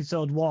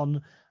episode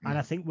 1, and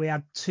I think we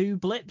had 2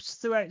 blips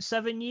throughout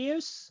 7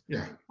 years.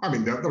 Yeah, I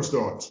mean, there was the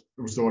odd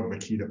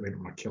Maquis that went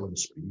on a killing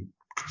spree.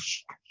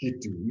 You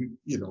do,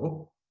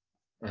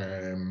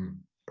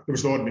 there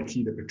was the odd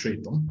Maquis that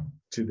betrayed them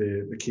to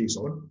the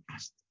Kazon,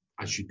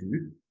 as you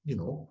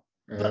do,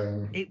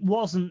 But it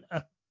wasn't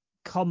a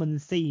common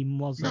theme,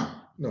 was it?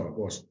 No, it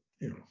wasn't.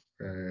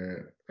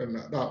 And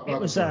that it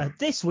was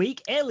this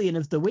week, Alien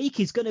of the Week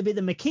is going to be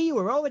the Maquis.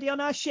 We're already on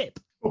our ship.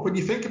 Well, when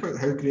you think about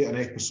how great an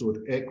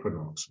episode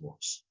Equinox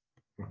was,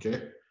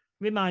 okay?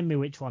 Remind me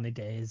which one it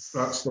is.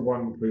 That's the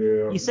one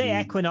where... You say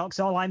Equinox,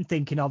 all I'm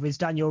thinking of is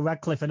Daniel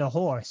Radcliffe and a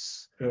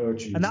horse. Oh,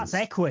 Jesus. And that's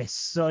Equus,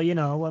 so,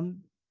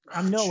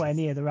 I'm nowhere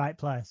near the right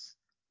place.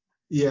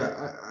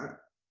 Yeah,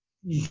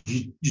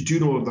 you do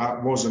know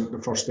that wasn't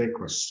the first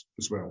Equus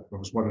as well. There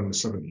was one in the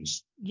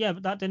 70s. Yeah,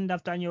 but that didn't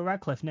have Daniel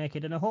Radcliffe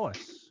naked in a horse.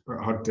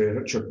 It had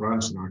Richard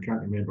Branson. I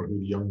can't remember who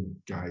the young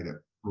guy that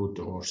rode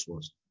the horse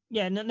was.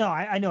 Yeah, no,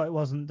 I know it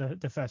wasn't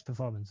the first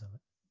performance of it.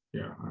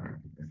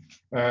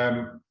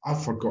 Yeah.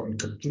 I've forgotten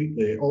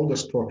completely. All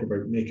this talk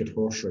about naked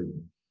horse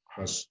riding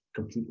has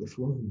completely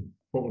flown me.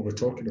 What were we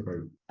talking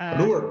about? I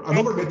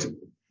know we're meant to...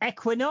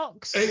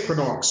 Equinox?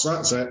 Equinox,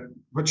 that's it.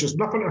 Which has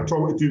nothing at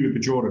all to do with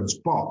Bajorans,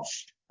 but...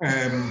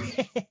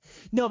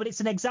 No, but it's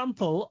an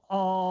example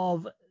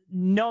of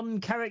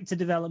non-character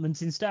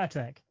development in Star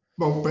Trek.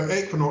 Well, but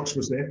Equinox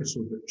was the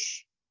episode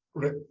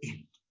that...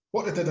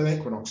 What they did in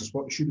Equinox is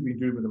what they should have been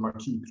doing with the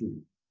Maquis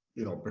crew.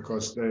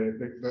 Because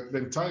the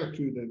entire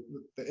crew,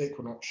 the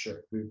Equinox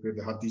ship, they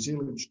had these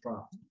aliens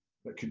trapped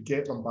that could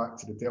get them back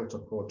to the Delta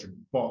Quadrant,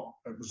 but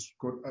it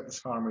was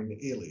harming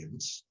the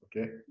aliens.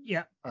 Okay.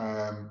 Yeah.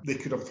 They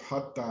could have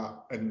had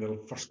that in the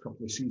first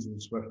couple of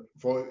seasons with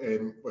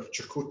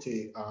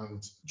Chakotay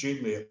and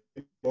Janeway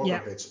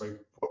loggerheads about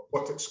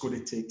what it's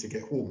going to take to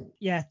get home.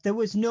 Yeah, there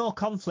was no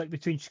conflict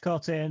between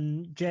Chakotay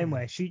and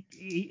Janeway.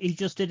 He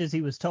just did as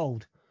he was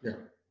told. Yeah.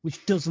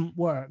 Which doesn't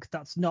work.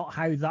 That's not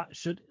how that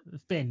should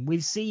have been.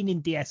 We've seen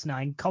in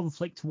DS9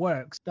 conflict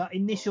works. That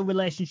initial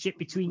relationship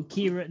between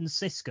Kira and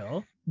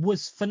Sisko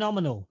was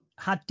phenomenal.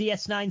 Had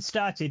DS9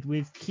 started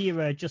with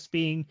Kira just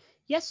being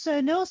yes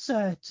sir, no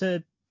sir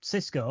to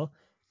Sisko,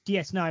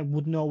 DS9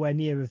 would nowhere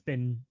near have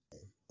been.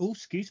 Oh,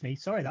 excuse me,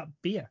 sorry, that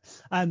beer.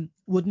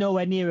 Would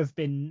nowhere near have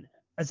been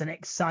as an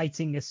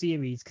exciting a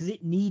series because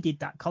it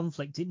needed that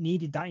conflict, it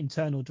needed that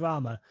internal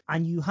drama,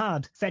 and you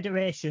had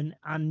Federation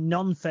and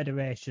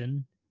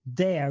non-Federation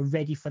there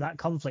ready for that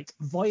conflict.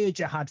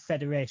 Voyager had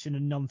Federation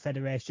and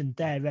non-Federation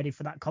there ready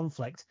for that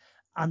conflict,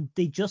 and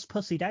they just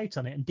pussied out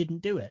on it and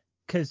didn't do it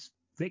because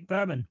Rick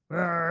Berman.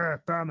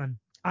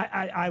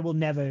 I will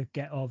never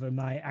get over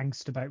my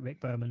angst about Rick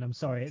Berman. I'm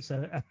sorry, it's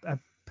a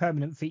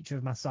permanent feature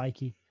of my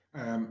psyche.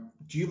 Do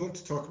you want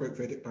to talk about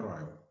Vedic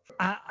Bareil?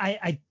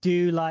 I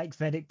do like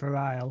Vedic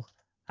Bareil.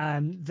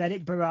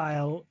 Vedic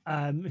Bareil,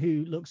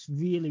 who looks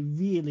really,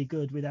 really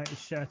good without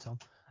his shirt on.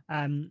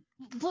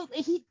 Well,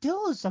 he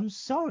does. I'm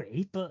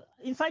sorry, but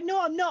in fact,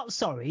 no, I'm not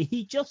sorry.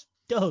 He just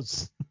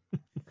does.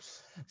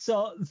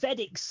 So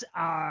Vedics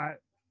are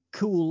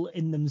cool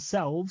in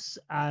themselves.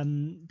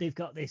 They've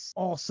got this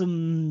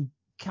awesome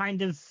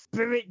kind of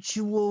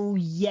spiritual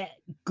yet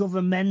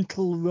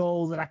governmental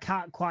role that I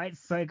can't quite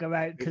figure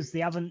out because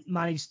they haven't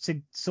managed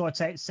to sort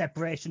out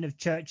separation of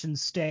church and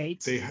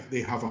state.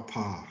 They have a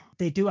pa.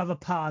 They do have a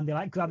pa, and they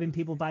like grabbing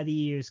people by the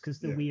ears because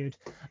they're weird.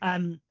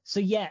 So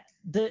yeah,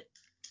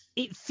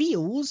 it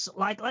feels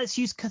like, let's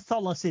use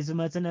Catholicism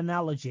as an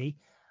analogy.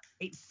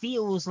 It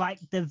feels like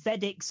the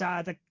Vedics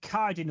are the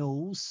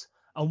cardinals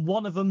and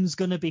one of them's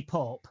going to be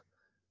Pope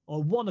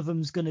or one of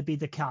them's going to be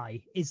the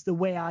Kai, is the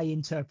way I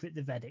interpret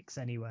the Vedics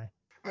anyway.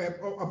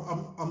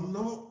 I'm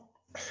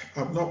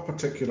not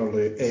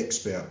particularly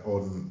expert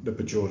on the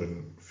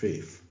Bajoran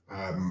faith,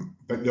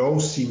 but they all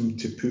seem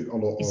to put a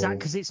lot of... Is that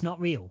because it's not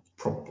real?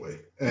 Probably.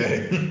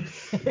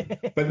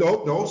 But they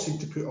all seem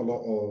to put a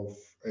lot of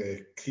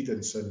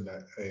credence in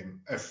that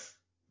if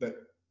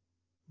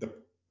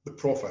the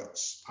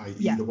prophets, i.e.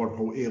 the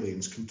wormhole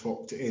aliens, can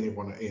talk to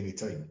anyone at any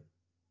time.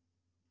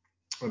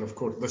 And of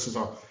course, this is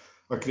a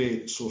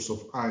great source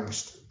of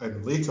angst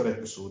in later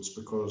episodes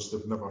because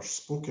they've never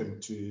spoken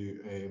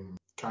to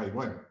Kai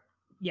Wynn.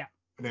 Yeah.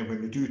 And then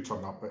when they do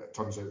turn up, it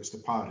turns out it's the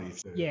Pari,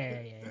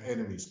 the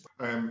enemies.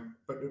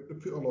 But they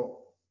put a lot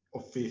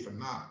of faith in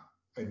that,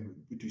 and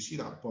we do see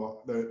that.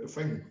 But the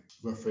thing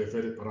with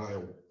Vedic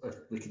Bareil, if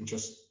we can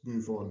just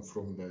move on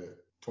from the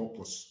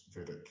topless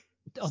Vedic.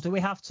 Oh, do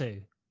we have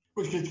to?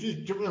 Well,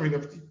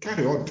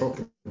 carry on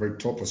talking about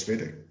topless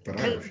Vedic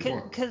Bareil if you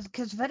want.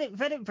 Because Vedic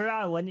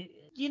Bareil, when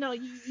you know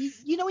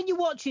when you're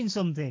watching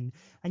something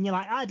and you're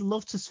like, I'd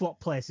love to swap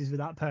places with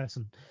that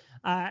person.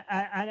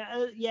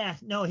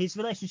 His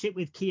relationship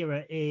with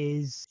Kira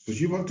is... So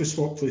you want to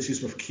swap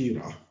places with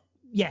Kira?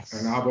 Yes.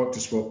 And I want to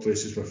swap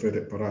places with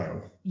Vedic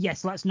Bareil?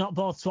 Yes, let's not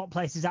both swap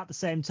places at the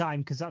same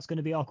time because that's going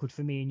to be awkward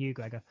for me and you,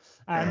 Gregor.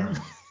 I'll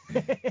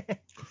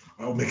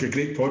make a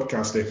great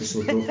podcast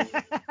episode though.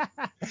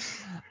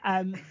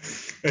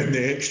 In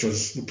the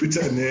extras. We'll put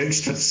it in the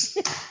extras.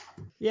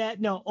 Yeah,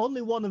 no,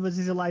 only one of us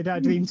is allowed our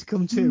dream to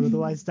come true,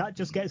 otherwise that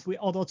just gets weird.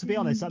 Although, to be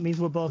honest, that means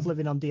we're both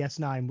living on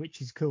DS9,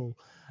 which is cool.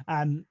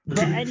 But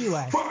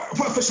anyway...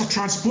 What if it's a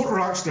transporter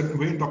accident and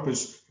we end up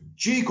as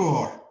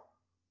Jigor?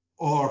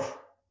 Or...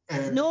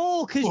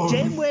 no, because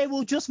Janeway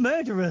will just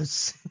murder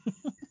us.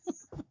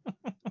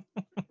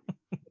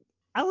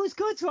 I was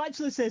going to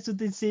actually say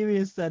something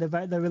serious then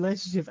about their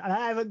relationship, and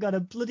I haven't got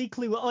a bloody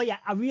clue. Oh yeah,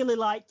 I really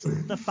liked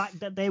the fact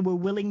that they were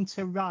willing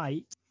to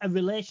write a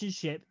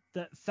relationship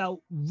that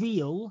felt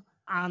real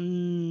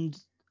and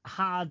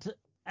had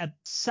a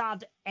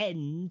sad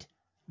end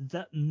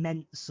that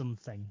meant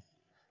something,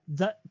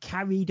 that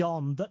carried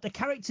on, that the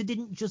character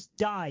didn't just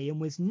die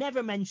and was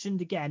never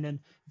mentioned again. And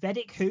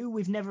Vedic, who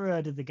we've never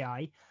heard of the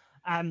guy.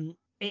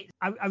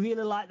 I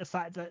really like the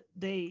fact that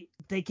they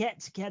get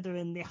together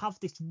and they have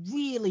this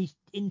really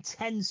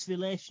intense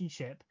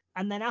relationship,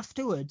 and then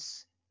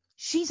afterwards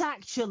she's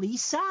actually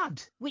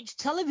sad, which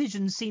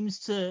television seems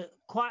to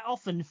quite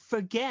often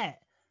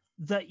forget,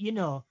 that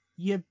your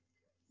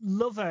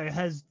lover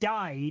has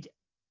died,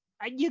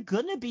 and you're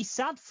gonna be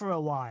sad for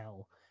a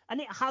while, and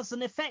it has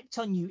an effect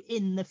on you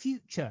in the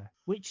future,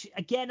 which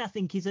again I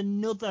think is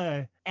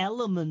another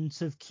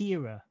element of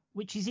Kira,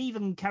 which is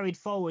even carried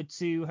forward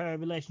to her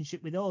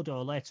relationship with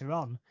Odo later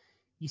on.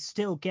 You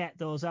still get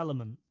those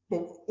elements.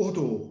 Well,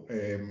 Odo,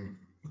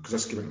 because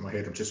this came into my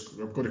head,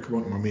 I've got to come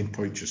on to my main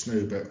point just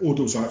now, but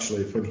Odo's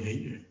actually,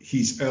 when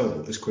he's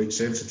ill, is quite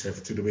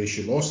sensitive to the way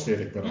she lost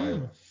Eric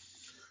Bareil.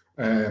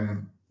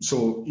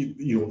 So,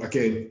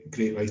 again,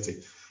 great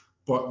writing.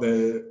 But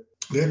the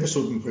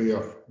episode in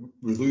where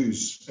we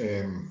lose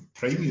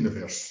Prime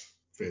Universe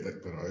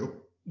Eric Bareil.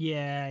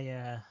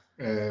 Yeah.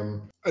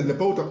 And the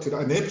build up to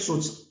that, and the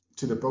episodes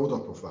to the build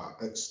up of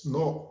that, it's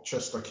not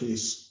just a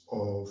case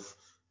of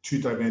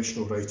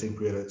two-dimensional writing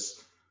where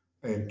it's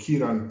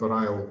Kira and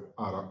Bareil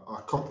are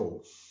a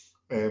couple.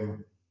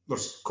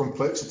 There's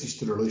complexities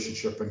to the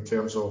relationship in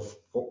terms of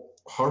what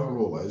her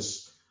role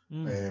is,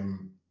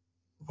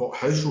 what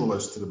his role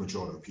is to the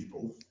majority of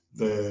people,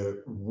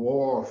 the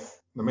war,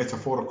 the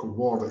metaphorical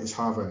war that he's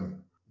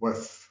having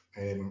with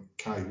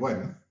Kai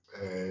Wynn.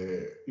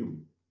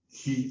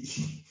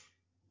 He's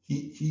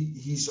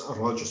a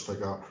religious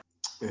figure.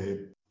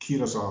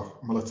 Kira's a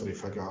military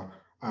figure,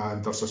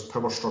 and there's this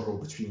power struggle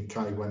between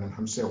Kai Wynn and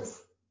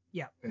himself.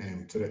 Yeah.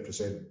 To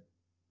represent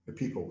the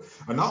people,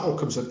 and that all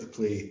comes into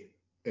play.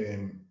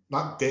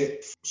 That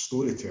depth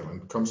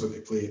storytelling comes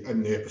into play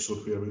in the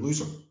episode where we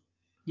lose him.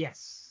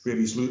 Yes. Where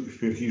he's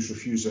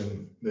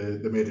refusing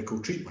the medical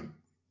treatment.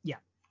 Yeah.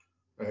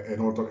 In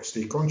order to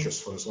stay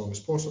conscious for as long as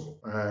possible.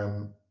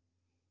 And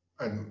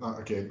that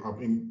again, I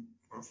mean,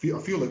 I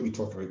feel like we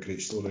talk about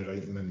great story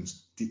writing in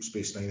Deep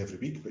Space Nine every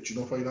week, but do you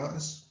know why that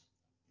is?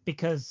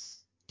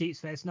 Because Deep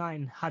Space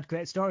Nine had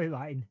great story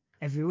writing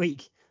every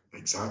week.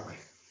 Exactly.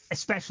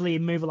 Especially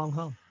in Move Along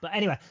Home. But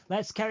anyway,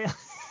 let's carry on.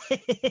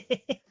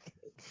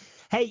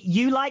 Hey,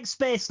 you like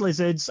space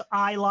lizards.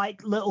 I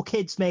like little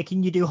kids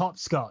making you do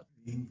hopscotch.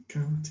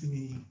 Come to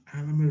me,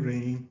 I'm a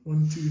rain.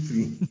 1, 2,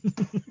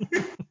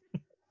 3.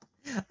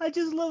 I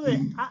just love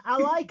it. I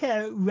like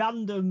a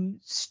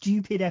random,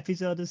 stupid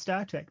episode of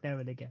Star Trek now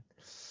and again.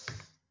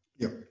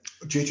 Yep.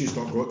 JJ's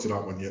not got to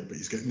that one yet, but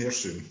he's getting there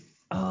soon.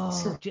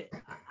 Oh,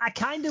 I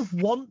kind of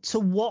want to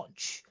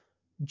watch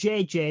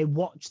JJ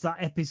watch that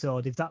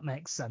episode, if that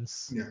makes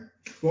sense. Yeah.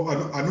 Well,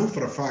 I know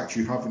for a fact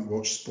you haven't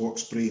watched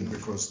Spock's Brain,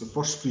 because the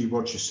first 3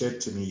 words you said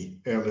to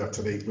me earlier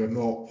tonight were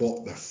not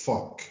 "what the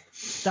fuck."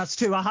 That's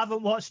true. I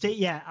haven't watched it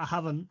yet. I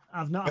haven't.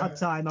 I've not had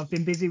time. I've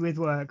been busy with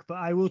work, but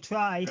I will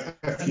try.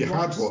 If you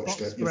had watched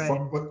it,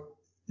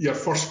 your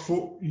first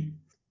 4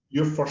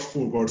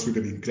 words would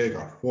have been,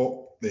 Gregor,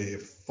 what the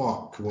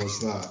fuck was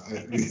that?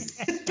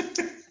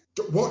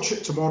 Watch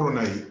it tomorrow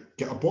night.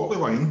 Get a bottle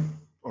of wine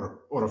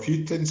or a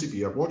few tins of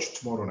beer. Watch it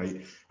tomorrow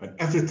night, and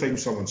every time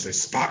someone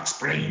says Spock's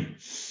Brain,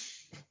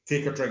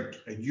 take a drink,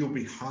 and you'll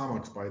be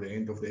hammered by the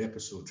end of the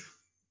episode.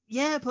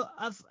 Yeah, but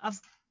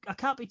I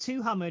can't be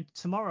too hammered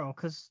tomorrow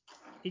because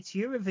it's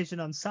Eurovision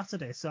on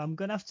Saturday, so I'm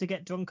gonna have to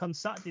get drunk on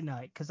Saturday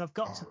night because I've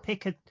got to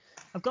pick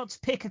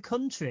a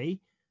country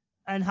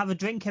and have a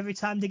drink every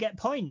time to get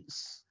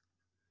points.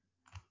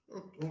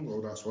 Oh,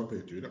 well, that's one way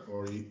of doing it.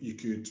 Or you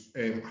could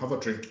have a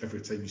drink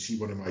every time you see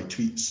one of my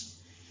tweets,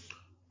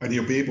 and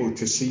you'll be able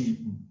to see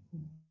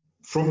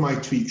from my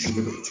tweets,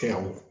 you'll be able to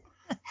tell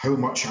how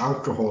much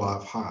alcohol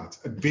I've had.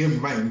 And bear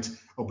in mind,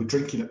 I'll be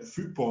drinking at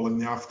football in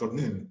the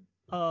afternoon.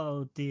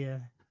 Oh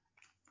dear.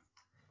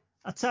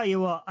 I tell you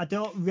what, I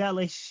don't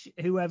relish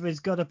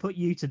whoever's got to put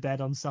you to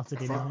bed on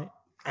Saturday night.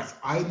 If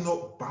I'm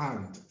not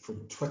banned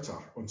from Twitter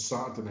on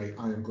Saturday night,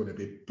 I am going to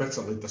be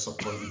bitterly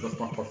disappointed with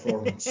my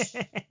performance.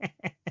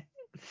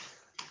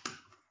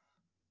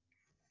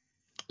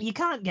 You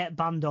can't get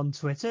banned on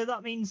Twitter.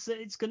 That means that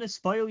it's going to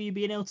spoil you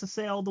being able to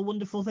say all the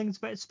wonderful things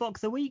about Spock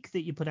the Week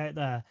that you put out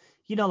there.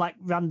 You know, like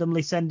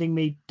randomly sending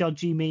me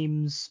dodgy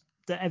memes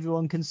that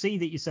everyone can see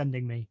that you're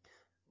sending me.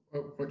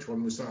 Which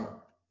one was that?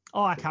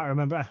 Oh, I can't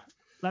remember.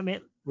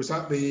 Was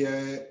that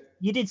the...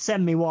 You did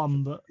send me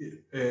one, but...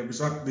 was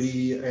that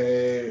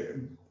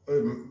the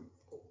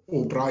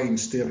O'Brien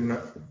staring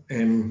at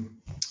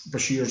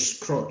Bashir's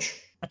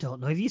crotch? I don't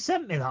know if you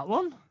sent me that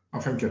one. I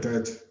think I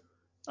did.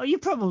 Oh, you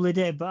probably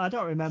did, but I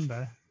don't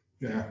remember.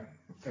 Yeah,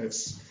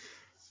 it's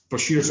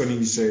Bashir's in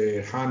his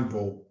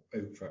handball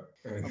outfit.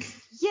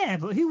 Yeah,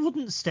 but who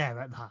wouldn't stare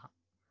at that?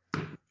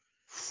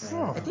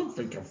 I don't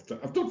think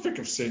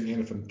I've sent you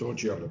anything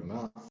dodgier than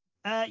that.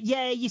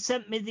 Yeah, you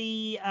sent me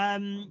the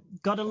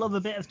gotta love a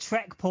bit of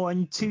Trek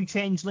porn, 2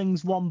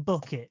 changelings, 1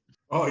 bucket.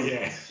 Oh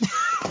yeah.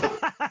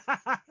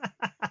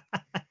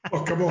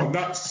 Oh come on,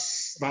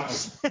 that's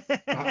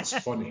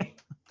funny.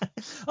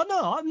 Oh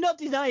no, I'm not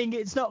denying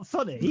it's not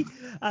funny,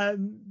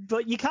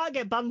 but you can't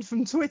get banned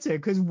from Twitter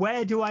because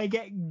where do I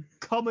get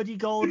comedy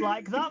gold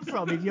like that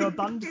from if you're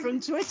banned from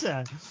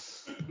Twitter?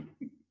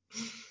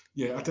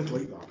 Yeah, I did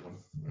like that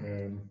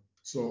one.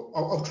 So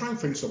I'll try and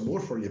find some more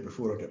for you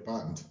before I get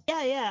banned.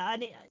 Yeah,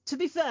 and to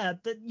be fair,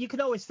 you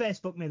can always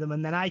Facebook me them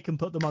and then I can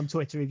put them on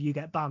Twitter if you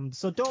get banned.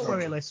 So don't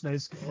worry,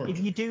 listeners. Okay. If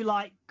you do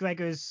like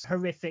Gregor's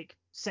horrific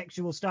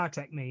sexual Star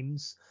Trek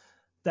memes,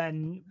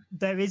 then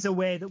there is a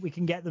way that we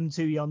can get them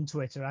to you on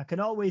Twitter. I can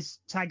always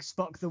tag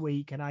Spock the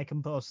Week and I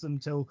can post them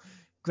till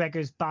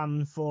Gregor's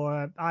banned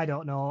for, I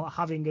don't know,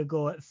 having a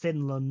go at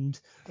Finland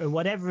or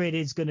whatever it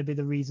is going to be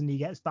the reason he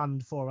gets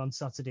banned for on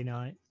Saturday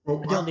night.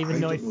 Well, I don't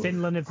even know if don't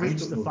Finland have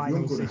reached the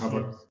finals this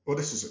year. Well,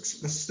 this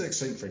is the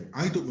exciting thing.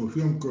 I don't know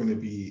who I'm going to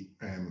be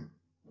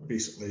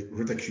basically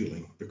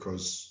ridiculing,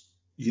 because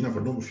you never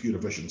know with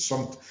Eurovision.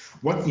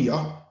 One year,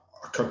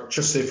 I could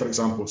just say, for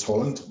example, it's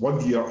Holland.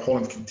 One year,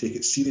 Holland can take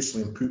it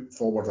seriously and put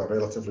forward a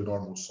relatively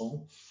normal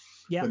song.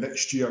 Yep. The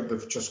next year,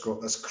 they've just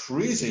got this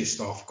crazy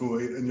stuff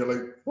going, and you're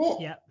like,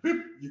 what? Yep.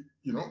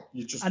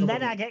 You just. And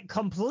then I get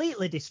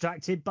completely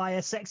distracted by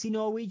a sexy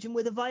Norwegian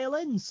with a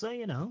violin, so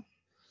you know.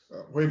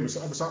 When was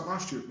that? Was that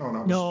last year?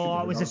 No,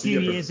 it was a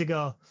few years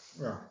ago.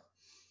 Yeah.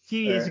 A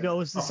few years ago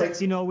was the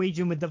sexy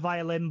Norwegian with the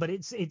violin, but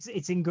it's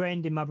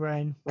ingrained in my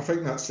brain. I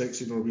think that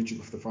sexy Norwegian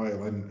with the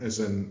violin is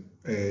in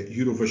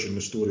Eurovision: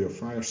 The Story of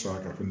Fire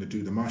Saga, when they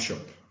do the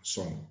mashup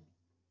song.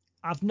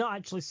 I've not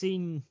actually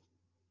seen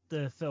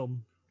the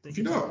film that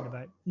you're talking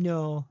about.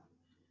 No.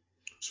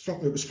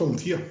 It was filmed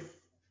here.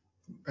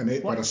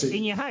 And when I say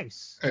in your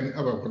house? And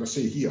when I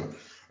say here,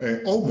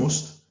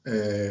 almost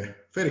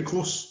very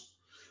close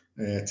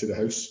to the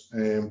house.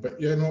 But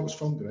yeah, no, it was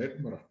filmed in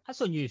Edinburgh. That's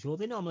unusual.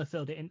 They normally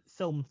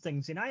film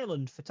things in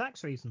Ireland for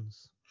tax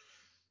reasons.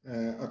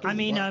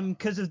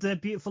 Because of the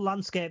beautiful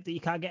landscape that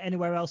you can't get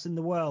anywhere else in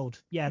the world.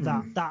 Yeah,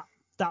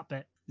 that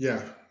bit.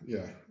 Yeah,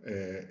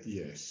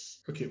 yes.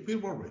 Okay, where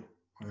were we?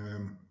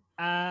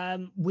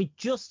 We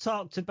just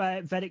talked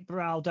about Vedic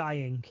Baral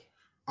dying.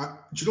 Do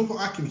you know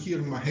what I can hear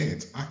in my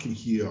head? I can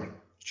hear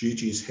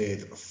JJ's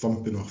head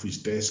thumping off his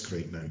desk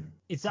right now.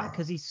 Is that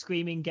because he's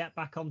screaming, "Get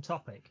back on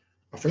topic"?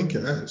 I think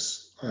it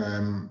is.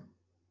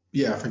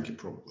 Yeah, I think it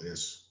probably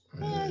is.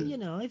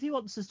 If he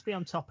wants us to be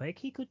on topic,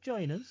 he could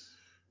join us.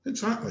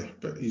 Exactly,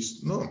 but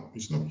he's not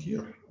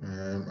here,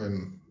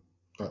 and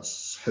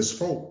that's his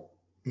fault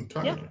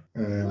entirely.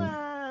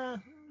 Yeah.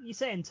 You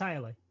say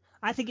entirely.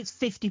 I think it's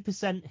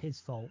 50% his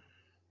fault.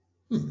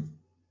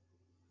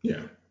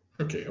 Yeah.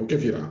 Okay, I'll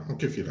give you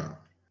that.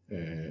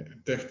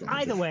 Definitely.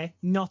 Either way,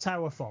 not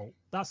our fault.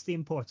 That's the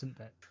important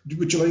bit.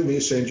 Would you like me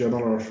to send you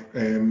another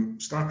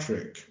Star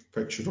Trek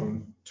picture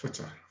on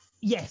Twitter?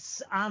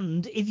 Yes,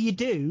 and if you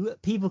do,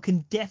 people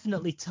can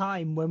definitely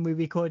time when we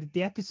recorded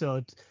the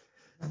episode.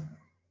 Okay,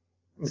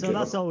 so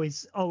that's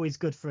always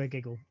good for a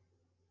giggle.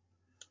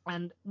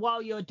 And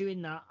while you're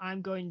doing that,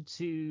 I'm going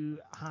to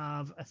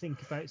have a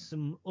think about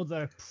some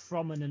other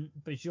prominent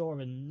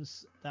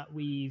Bajorans that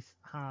we've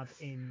had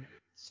in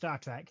Star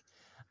Trek.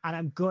 And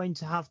I'm going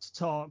to have to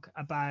talk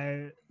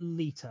about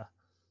Leeta.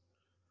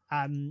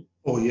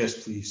 Oh,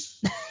 yes,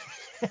 please.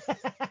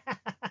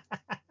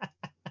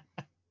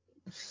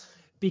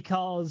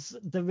 Because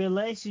the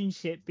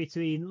relationship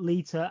between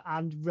Leeta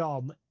and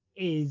Rom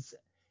is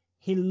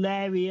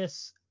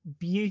hilarious,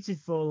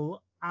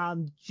 beautiful,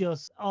 and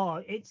just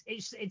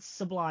it's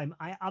sublime.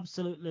 I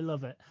absolutely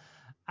love it.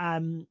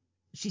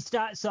 She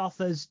starts off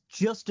as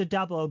just a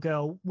Dabo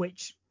girl,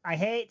 which I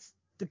hate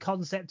the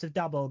concept of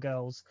Dabo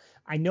girls.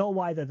 I know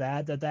why they're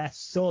there. They're there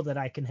so that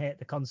I can hate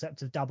the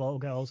concept of Dabo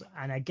girls,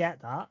 and I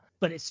get that,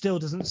 but it still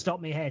doesn't stop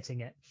me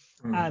hating it.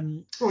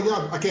 Well,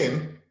 yeah,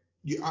 again,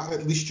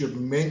 at least you're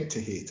meant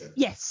to hate it.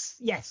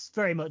 Yes,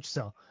 very much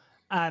so.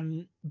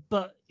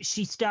 But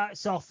she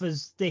starts off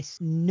as this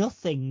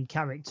nothing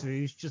character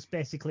who's just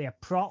basically a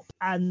prop,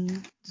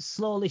 and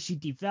slowly she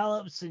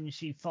develops and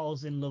she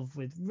falls in love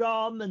with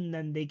Rom, and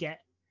then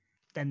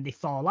they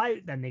fall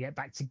out, then they get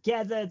back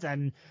together,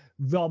 then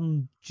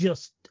Rom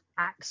just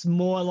acts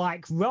more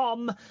like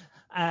Rom,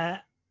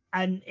 and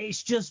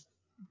it's just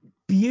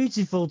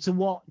beautiful to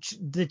watch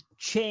the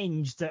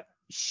change that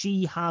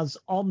she has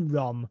on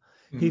Rom,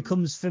 who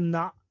comes from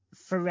that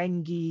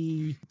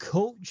Ferengi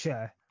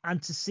culture,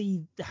 and to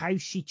see how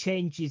she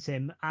changes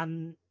him,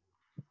 and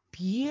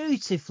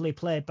beautifully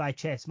played by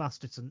Chase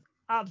Masterson.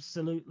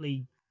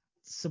 Absolutely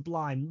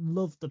sublime.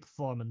 Love the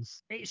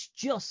performance. It's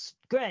just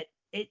great.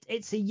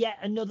 It's yet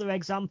another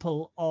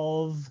example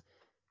of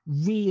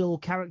real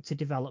character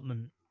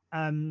development.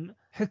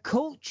 Her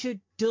culture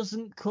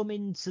doesn't come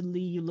into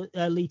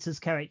Leeta's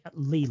character.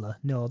 Leela,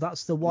 no,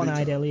 that's the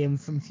one-eyed alien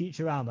from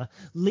Futurama.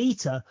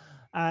 Leeta,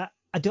 I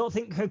don't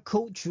think her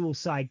cultural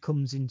side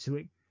comes into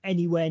it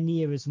anywhere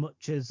near as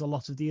much as a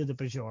lot of the other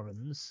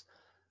Bajorans.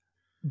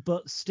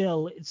 But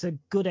still, it's a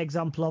good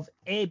example of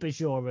a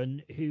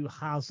Bajoran who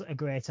has a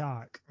great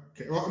arc.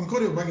 Okay, well, I'm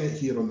going to wing it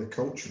here on the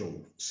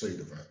cultural side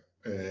of it.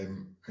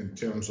 In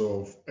terms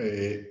of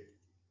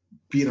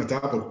being a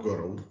Dabo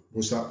girl,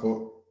 was that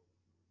what?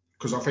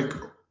 Because I think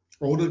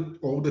all the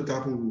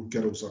Dabo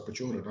girls are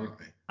Bajoran, aren't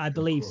they? I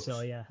believe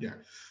so, yeah. Yeah.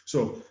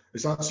 So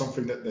is that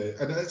something that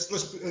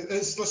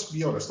let's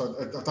be honest,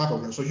 a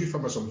Dabo girl, so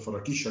euphemism for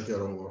a geisha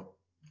girl or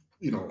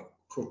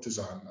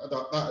courtesan.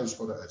 That is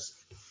what it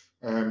is.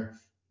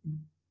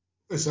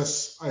 Is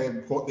this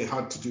what they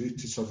had to do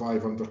to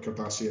survive under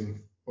Cardassian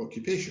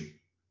occupation?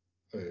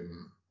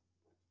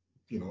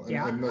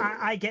 Yeah,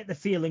 I get the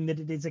feeling that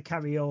it is a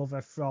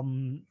carryover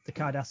from the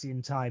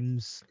Cardassian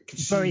times.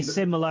 Very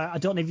similar. I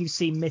don't know if you've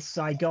seen Miss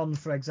Saigon,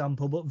 for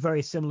example, but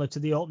very similar to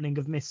the opening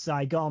of Miss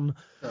Saigon,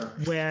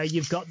 where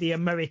you've got the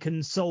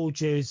American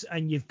soldiers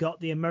and you've got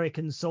the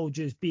American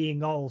soldiers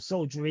being all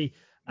soldiery,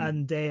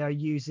 and they are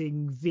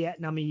using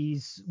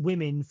Vietnamese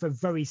women for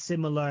very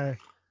similar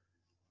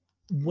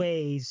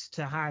ways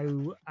to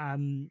how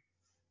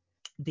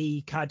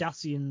the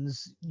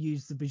Cardassians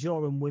use the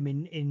Bajoran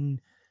women in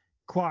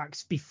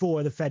Quarks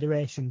before the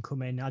Federation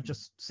come in. I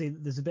just see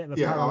that there's a bit of a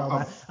parallel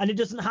there. And it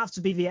doesn't have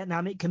to be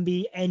Vietnam. It can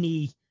be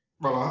any...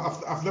 Well,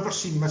 I've never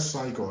seen Miss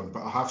Saigon,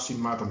 but I have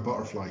seen Madame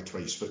Butterfly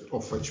twice,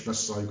 of which Miss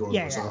Saigon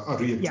was a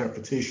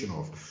reinterpretation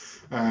of.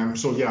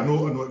 So yeah, I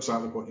know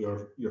exactly what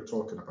you're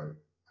talking about.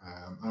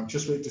 I'm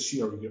just waiting to see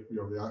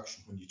your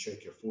reaction when you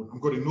check your phone. I'm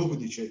going to know when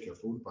you check your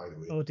phone, by the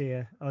way. Oh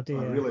dear. I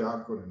really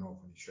am going to know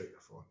when you check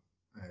your phone.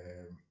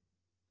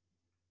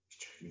 He's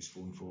checking his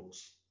phone,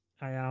 folks.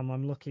 I am.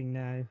 I'm looking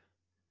now.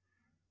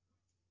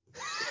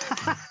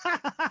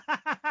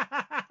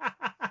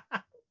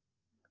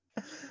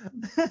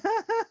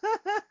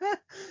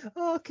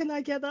 Oh, can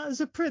I get that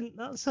as a print?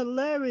 That's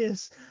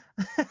hilarious.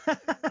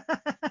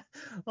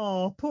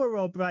 Oh, poor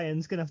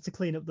O'Brien's gonna have to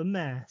clean up the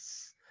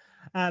mess.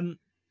 There's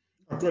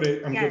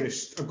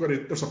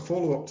a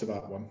follow-up to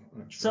that one,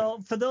 actually.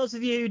 So for those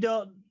of you who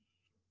don't,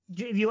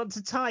 if you want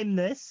to time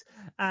this,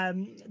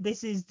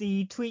 this is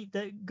the tweet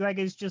that Greg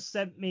has just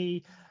sent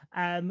me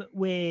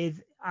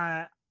with,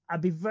 I'd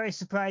be very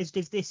surprised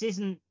if this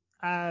isn't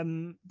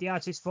the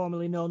artist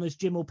formerly known as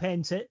Jim will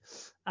Paint It.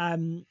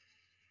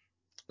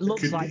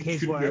 Looks like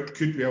his work.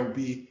 Could well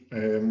be.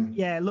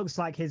 Yeah, it looks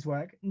like his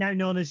work. Now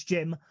known as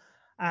Jim.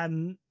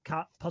 Can't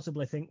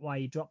possibly think why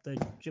he dropped the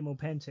Jim will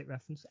Paint It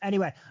reference.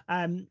 Anyway,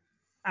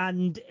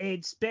 and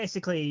it's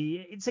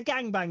basically, it's a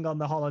gangbang on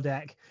the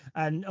holodeck,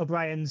 and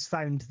O'Brien's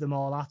found them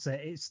all at it.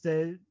 It's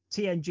the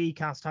TNG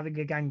cast having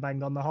a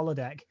gangbang on the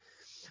holodeck.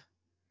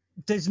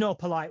 There's no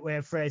polite way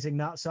of phrasing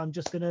that, so I'm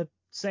just going to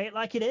say it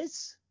like it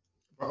is.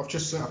 I've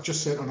just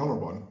sent another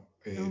one.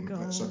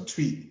 It's a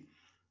tweet.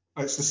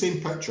 It's the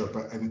same picture,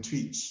 but in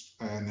tweets,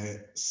 and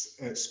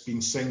it's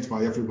been signed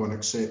by everyone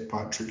except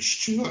Patrick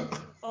Stewart.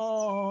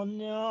 Oh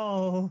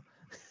no.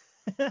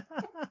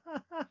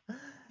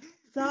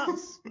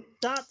 That's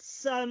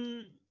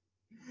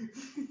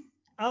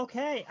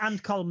okay.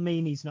 And Colm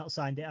Meaney's not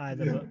signed it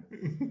either. Yeah. But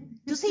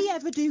does he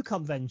ever do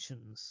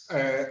conventions?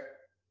 Rarely.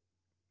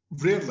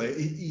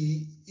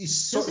 He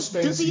sort of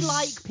spends. Does he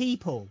like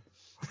people?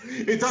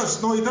 He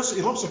does. No, he does.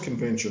 He loves the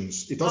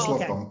conventions. He does love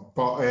them,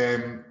 but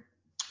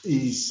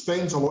he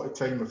spends a lot of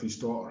time with his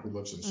daughter who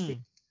lives in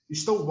Spain. He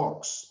still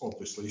works,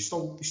 obviously. He's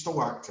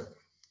still acting,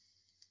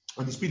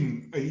 and he's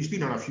been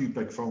in a few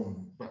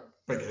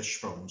big-ish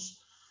films.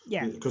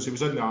 Yeah. Because he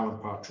was in the Alan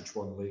Partridge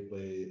one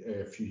lately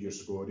a few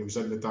years ago, and he was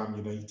in the Damn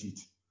United.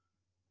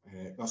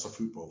 That's a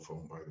football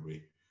film, by the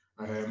way.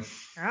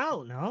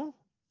 Oh no.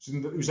 He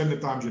was in the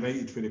Damn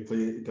United where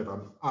he did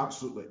an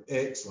absolutely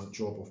excellent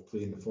job of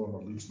playing the former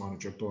Leeds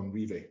manager Don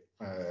Revie.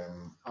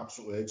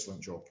 Absolutely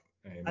excellent job.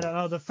 I don't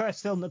know. The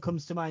first film that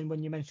comes to mind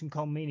when you mention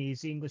Colm Meaney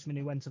is The Englishman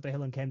Who Went Up a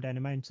Hill and Came Down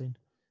a Mountain.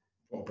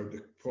 What about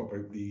the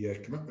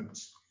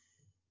Commitments?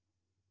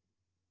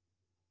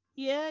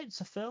 Yeah, it's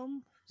a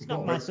film. It's What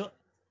not my sort.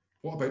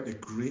 What about the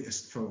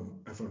greatest film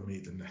ever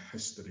made in the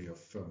history of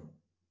film?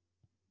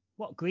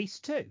 What, Grease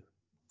 2?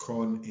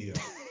 Con Air.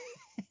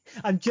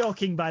 I'm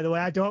joking, by the way.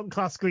 I don't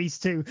class Grease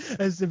 2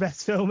 as the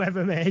best film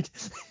ever made.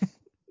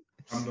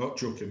 I'm not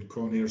joking.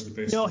 Con Air's the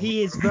best. No, film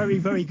he ever. is very,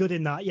 very good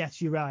in that.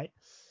 Yes, you're right.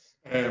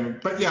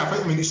 But yeah,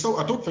 I mean,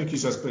 I don't think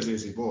he's as busy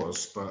as he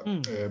was, but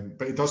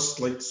he does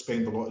like to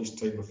spend a lot of his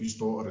time with his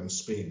daughter in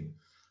Spain,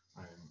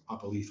 I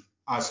believe,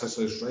 as is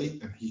his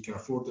right, and he can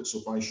afford it, so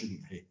why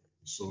shouldn't he?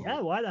 So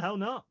yeah, why the hell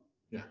not?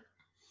 Yeah.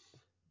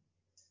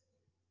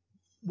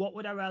 What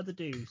would I rather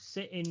do?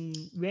 Sit in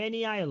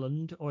rainy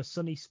Ireland or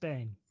sunny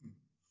Spain?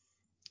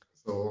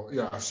 So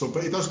yeah,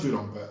 but he does do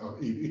them better.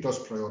 He does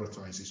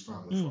prioritise his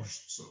family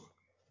first, so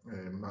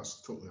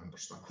that's totally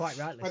understandable. Quite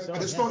rightly and, so.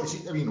 And it's not as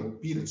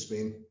being in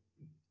Spain,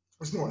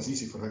 it's not as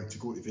easy for him to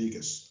go to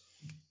Vegas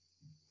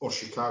or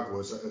Chicago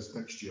as it is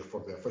next year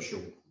for the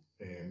official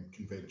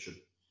convention.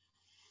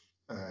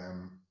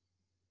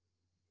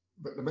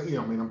 But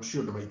I'm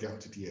sure they might get him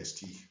to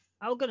DST.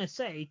 I was going to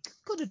say,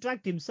 could have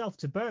dragged himself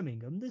to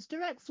Birmingham. There's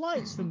direct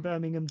flights from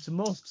Birmingham to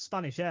most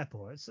Spanish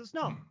airports. It's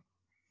not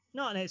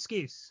an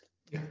excuse.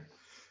 Yeah.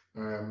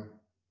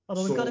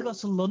 Although we've got to go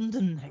to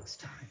London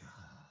next time.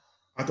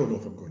 I don't know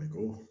if I'm going to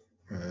go.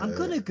 I'm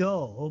going to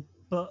go,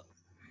 but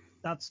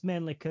that's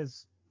mainly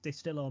because they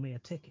still owe me a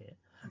ticket.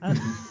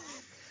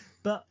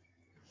 But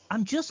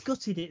I'm just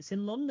gutted it's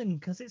in London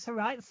because it's a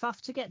right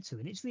faff to get to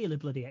and it's really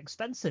bloody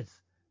expensive.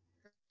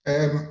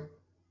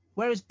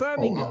 Whereas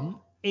Birmingham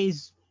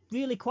is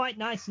really quite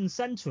nice and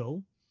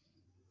central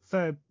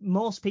for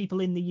most people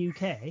in the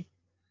UK,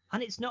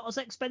 and it's not as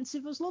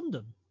expensive as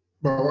London.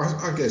 Well,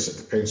 I guess it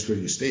depends where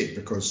you stay,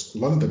 because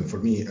London for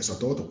me is a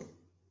doddle.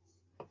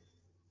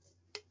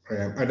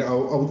 And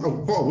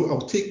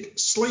I'll take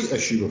slight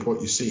issue with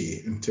what you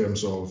say in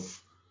terms of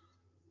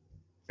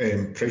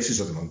prices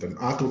in London.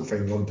 I don't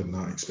find London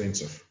that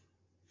expensive.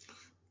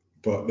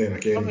 But then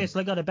again,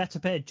 obviously got a better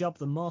paid job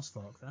than most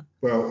folk then.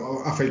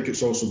 Well, I think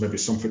it's also maybe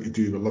something to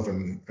do with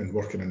living and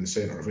working in the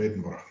centre of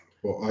Edinburgh.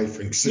 What I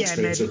think is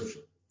expensive.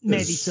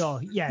 Maybe so.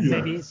 Yeah,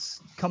 maybe it's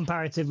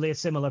comparatively a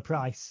similar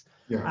price.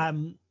 Yeah.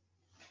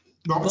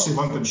 Obviously,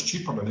 London's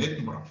cheaper than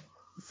Edinburgh.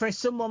 For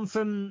someone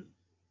from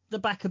the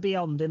back of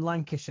beyond in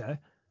Lancashire,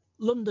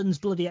 London's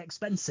bloody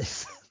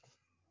expensive.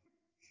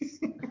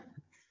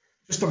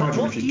 Just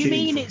imagine what if do you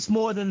mean it's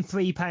more than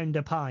 £3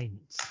 a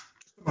pint? Just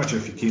imagine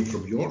if you came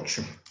from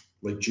Yorkshire,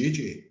 like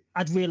JJ.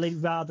 I'd really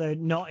rather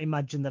not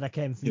imagine that I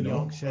came from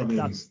Yorkshire. I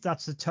mean,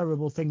 that's a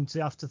terrible thing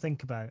to have to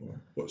think about.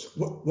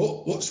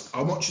 What's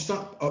how much is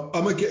that?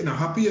 Am I getting a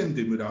happy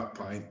ending with that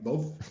pint,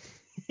 love?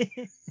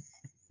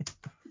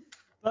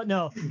 But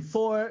no,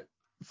 for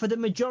the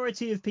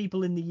majority of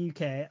people in the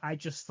UK, I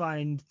just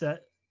find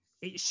that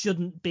it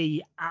shouldn't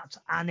be at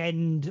an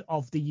end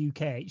of the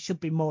UK. It should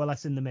be more or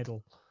less in the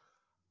middle.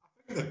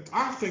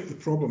 I think the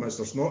problem is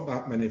there's not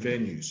that many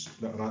venues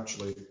that are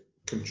actually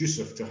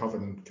conducive to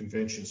having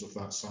conventions of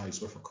that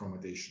size with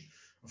accommodation.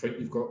 I think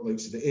you've got like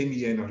the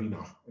MEN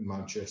Arena in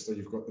Manchester,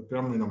 you've got the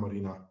Birmingham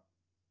Arena,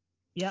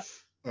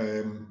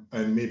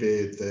 and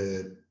maybe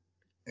the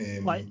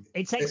like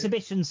it's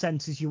exhibition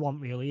centres you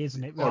want, really,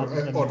 isn't it? Or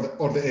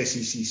the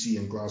SECC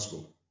in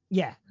Glasgow.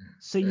 Yeah.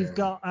 So you've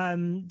got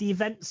the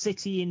Event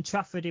City in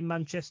Trafford in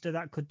Manchester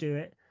that could do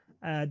it.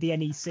 The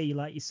NEC,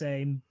 like you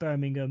say, in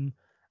Birmingham.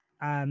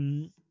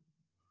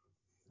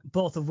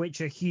 Both of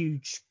which are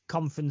huge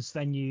conference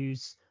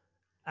venues.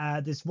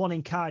 There's one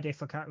in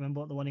Cardiff. I can't remember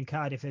what the one in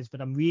Cardiff is,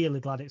 but I'm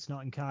really glad it's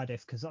not in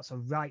Cardiff because that's a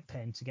right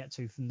pain to get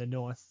to from the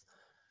north.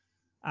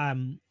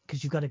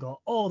 Because you've got to go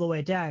all the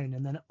way down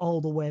and then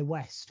all the way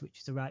west, which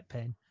is a right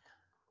pain.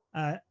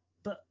 But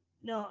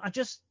no,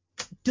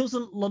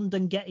 doesn't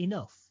London get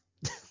enough?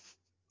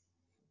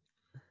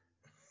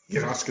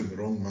 You're asking the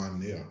wrong man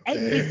there.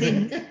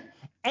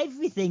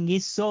 Everything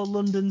is so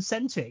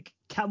London-centric.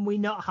 Can we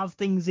not have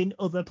things in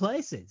other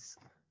places?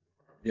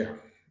 Yeah,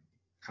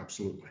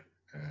 absolutely.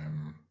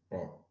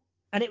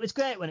 And it was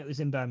great when it was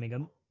in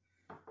Birmingham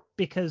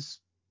because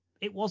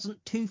it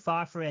wasn't too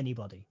far for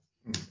anybody.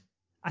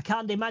 I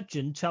can't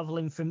imagine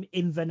travelling from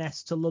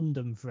Inverness to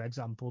London, for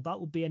example. That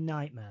would be a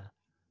nightmare.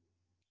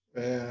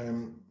 I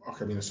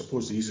mean, I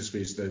suppose the easiest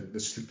way is the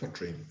sleeper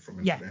train from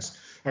Inverness.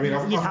 I mean,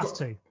 I've got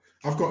to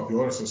be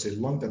honest and say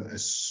London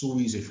is so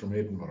easy from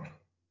Edinburgh.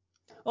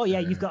 Oh, yeah,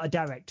 you've got a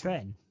direct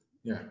train.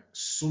 Yeah,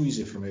 so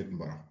easy from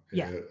Edinburgh,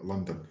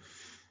 London.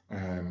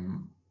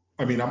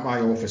 I mean, at my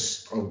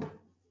office,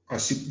 I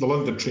see the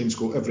London trains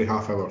go every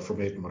half hour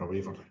from Edinburgh to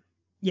Waverley.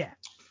 Yeah.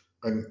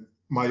 And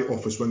my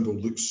office window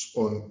looks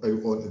out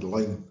onto the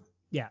line.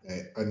 Yeah.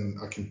 And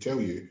I can tell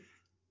you,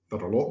 they're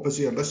a lot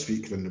busier this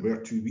week than they were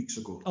 2 weeks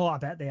ago. Oh, I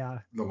bet they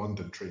are. The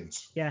London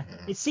trains. Yeah.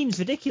 It seems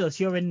ridiculous.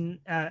 You're in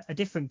a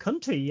different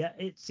country.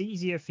 It's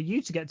easier for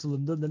you to get to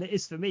London than it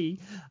is for me.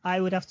 I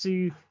would have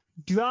to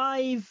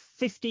drive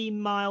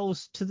 15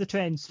 miles to the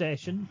train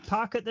station,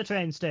 park at the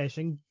train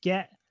station,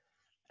 get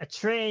a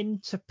train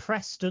to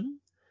Preston,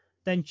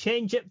 then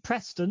change at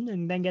Preston,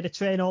 and then get a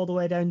train all the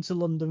way down to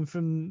London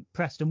from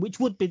Preston, which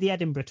would be the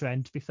Edinburgh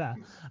train, to be fair.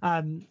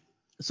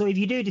 So if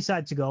you do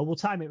decide to go, we'll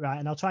time it right,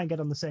 and I'll try and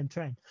get on the same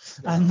train.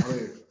 I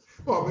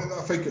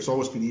think it's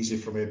always been easy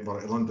from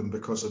Edinburgh to London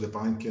because of the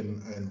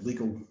banking and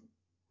legal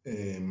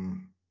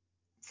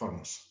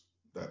firms.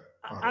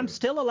 I'm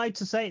still allowed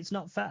to say it's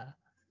not fair.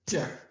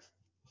 Yeah.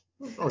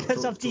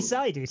 Because I've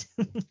decided.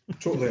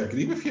 Totally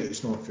agree with you.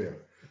 It's not fair.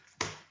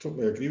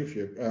 Totally agree with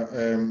you.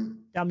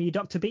 Damn you,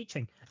 Dr.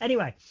 Beeching.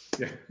 Anyway.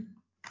 Yeah.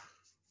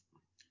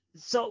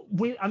 So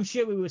I'm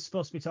sure we were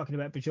supposed to be talking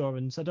about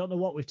Bajorans. I don't know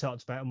what we've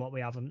talked about and what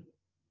we haven't.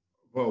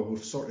 Well,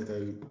 we've sorted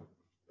out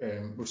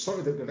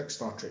the next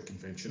Star Trek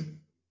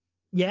convention.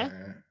 Yeah.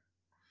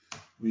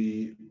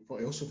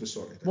 What else have we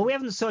sorted out? Well, we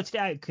haven't sorted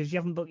it out because you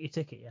haven't booked your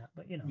ticket yet,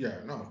 but you know. Yeah,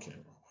 no, okay.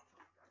 Well,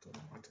 I don't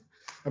know.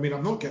 I mean,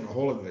 I'm not getting a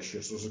holiday this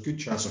year, so there's a good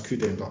chance I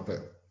could end up at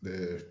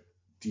the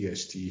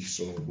DST,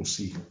 so we'll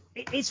see.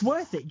 It's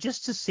worth it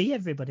just to see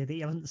everybody that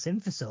you haven't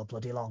seen for so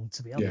bloody long,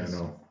 to be honest.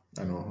 Yeah,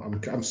 I know.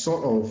 I'm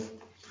sort of...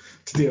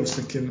 Today I was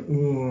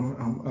thinking,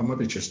 I'll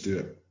maybe just do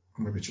it.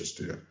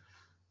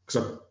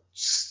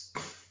 Because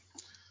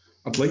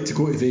I'd like to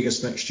go to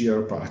Vegas next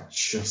year, but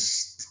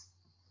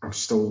I'm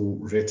still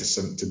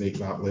reticent to make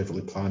that level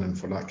of planning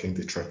for that kind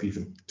of trip,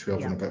 even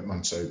 12 and a bit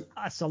months out.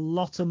 That's a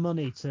lot of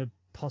money to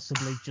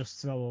possibly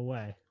just throw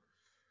away.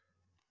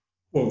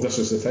 Well, this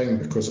is the thing,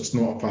 because it's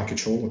not a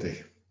package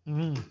holiday.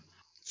 Mm.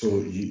 So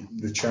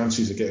the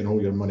chances of getting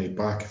all your money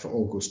back if it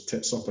all goes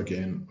tits up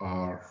again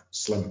are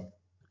slim.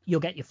 You'll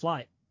get your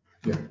flight.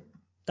 Yeah.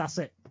 That's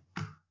it.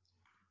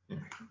 Yeah.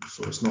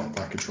 So it's not a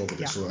package holiday.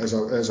 Yeah. So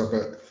it's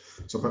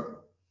a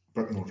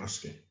bit more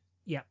risky.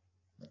 Yeah.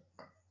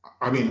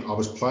 I mean, I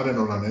was planning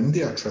on an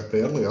India trip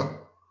earlier.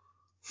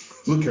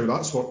 Look how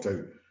that's worked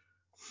out.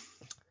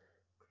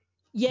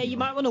 Yeah, You you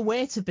know. might want to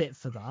wait a bit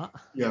for that.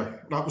 Yeah,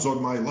 that was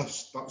on my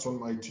list. That was on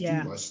my to-do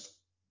Yeah. list.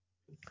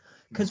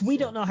 Because we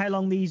don't know how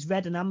long these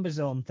red and amber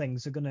zone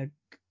things are going to.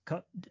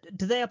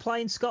 Do they apply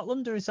in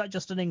Scotland, or is that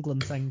just an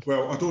England thing?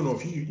 Well, I don't know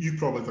if you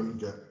probably didn't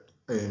get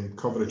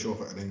coverage of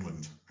it in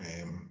England,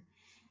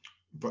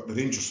 but the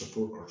Rangers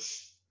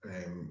supporters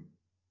in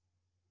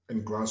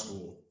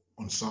Glasgow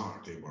on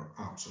Saturday were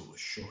absolutely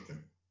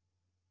shocking.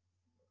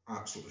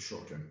 Absolutely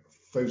shocking.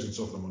 Thousands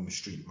of them on the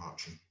street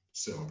marching,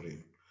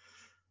 celebrating.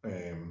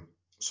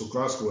 So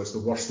Glasgow is the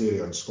worst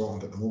area in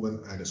Scotland at the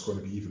moment, and it's going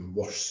to be even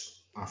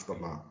worse after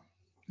that.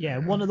 Yeah,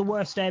 one of the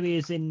worst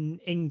areas in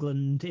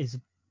England is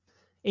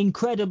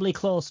incredibly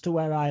close to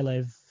where I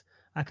live.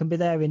 I can be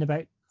there in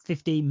about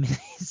 15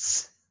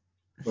 minutes.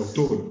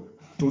 Well,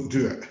 don't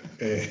do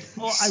it.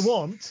 Well, I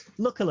won't.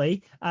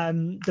 Luckily,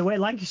 the way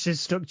Lancashire's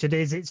structured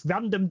is it's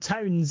random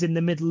towns in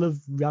the middle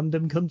of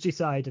random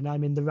countryside, and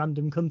I'm in the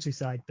random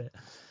countryside bit.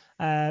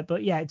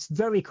 But yeah, it's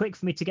very quick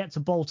for me to get to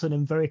Bolton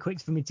and very quick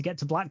for me to get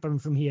to Blackburn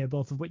from here,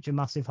 both of which are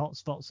massive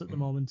hotspots at the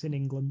moment in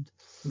England.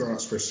 No,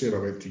 that's where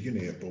Sarah went to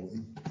uni at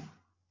Bolton.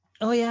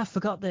 Oh yeah, I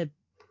forgot they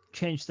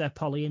changed their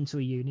poly into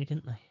a uni,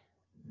 didn't they?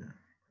 Yeah.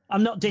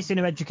 I'm not dissing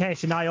her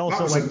education. I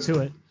also went to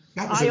it.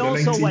 I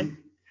also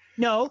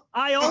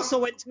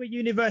went to a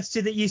university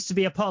that used to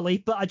be a poly,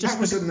 but I just...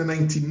 That was in the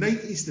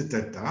 1990s they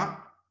did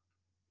that.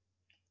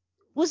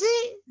 Was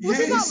it? Was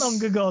it that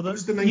long ago?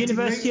 That the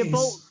University of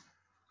Bolton?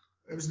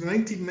 It was in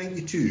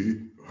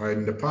 1992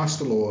 when they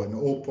passed a law and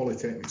all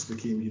polytechnics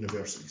became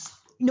universities.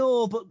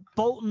 No, but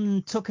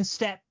Bolton took a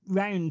step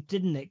round,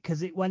 didn't it?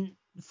 Because it went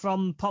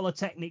from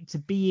polytechnic to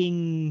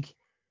being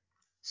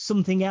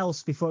something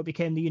else before it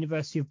became the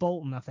University of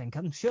Bolton, I think.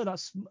 I'm sure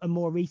that's a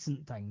more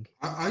recent thing.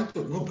 I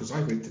don't know, because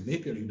I went to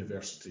Napier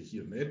University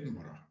here in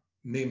Edinburgh,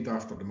 named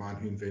after the man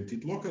who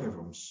invented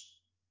logarithms.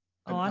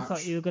 Oh, I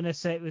thought you were going to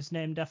say it was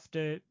named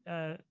after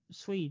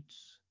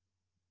Swedes.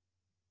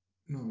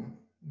 No.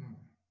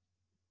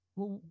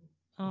 Well,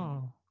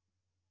 oh.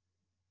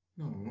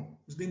 No,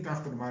 it was named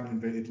after the man who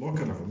invented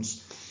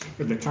logarithms.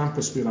 And the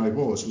campus where I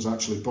was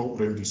actually built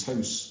around his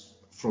house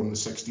from the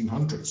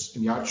 1600s,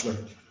 and you actually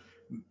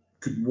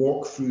could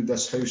walk through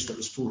this house that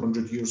was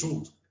 400 years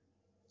old.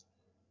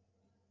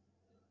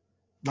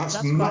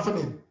 That's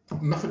nothing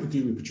to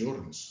do with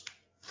Bajorans.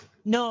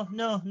 No.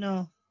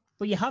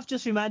 But you have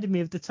just reminded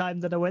me of the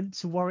time that I went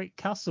to Warwick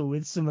Castle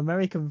with some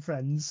American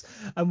friends,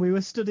 and we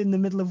were stood in the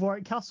middle of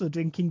Warwick Castle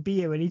drinking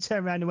beer, and he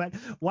turned around and went,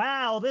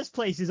 "Wow, this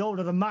place is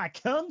older than my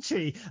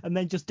country," and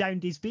then just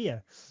downed his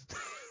beer.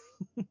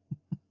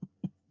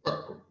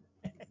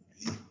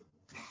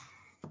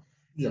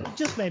 Yeah. It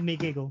just made me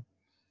giggle.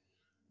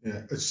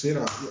 Yeah,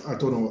 Sarah, I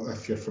don't know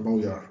if you're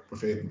familiar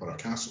with Edinburgh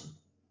Castle,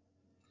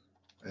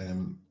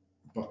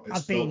 but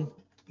I've been.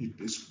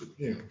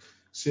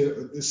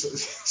 Sarah,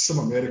 some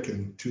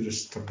American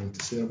tourists turned around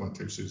to Sarah one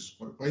time and says,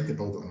 "Why'd they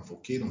build it on a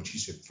volcano?" And she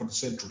said, "For the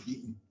central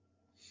heating."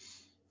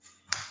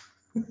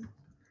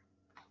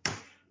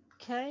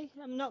 Okay,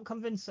 I'm not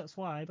convinced that's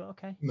why, but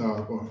okay.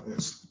 No, well,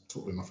 it's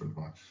totally nothing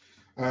why.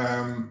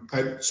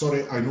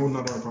 I know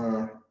none of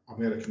our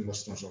American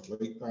listeners are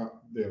like that.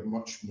 They're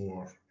much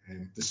more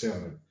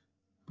discerning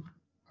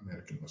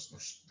American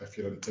listeners. If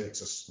you're in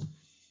Texas,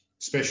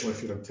 especially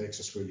if you're in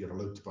Texas where you're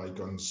allowed to buy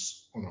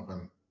guns on a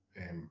whim,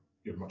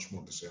 you're much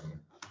more discerning.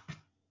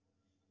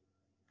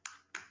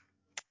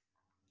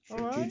 Do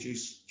you think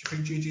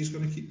JJ's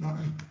going to keep that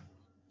in?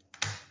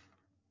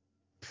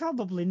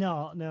 Probably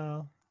not,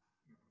 no.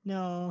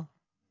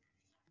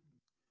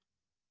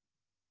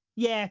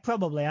 Yeah,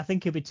 probably. I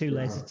think he'll be too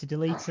lazy to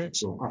delete it.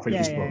 So I think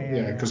he's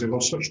probably, because he'll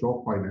have switched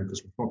off by now,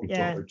 because we've probably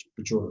talked about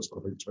Bajorans for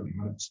about 20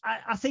 minutes.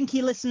 I think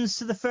he listens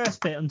to the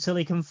first bit until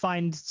he can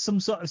find some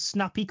sort of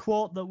snappy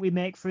quote that we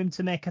make for him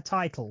to make a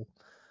title.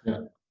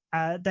 Yeah.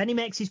 Then he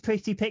makes his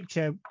pretty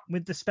picture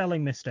with the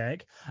spelling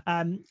mistake.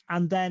 And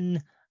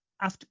then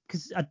after,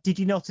 because did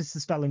you notice the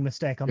spelling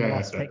mistake on the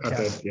last picture? I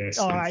did, yes.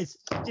 All right,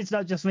 it's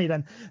not just me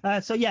then.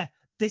 So yeah,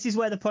 this is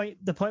where the point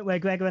where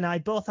Gregor and I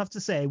both have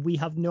to say we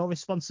have no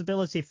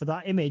responsibility for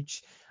that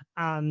image,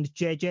 and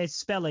JJ's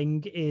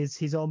spelling is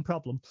his own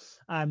problem.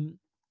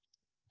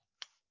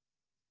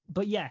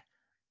 But yeah,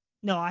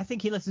 no, I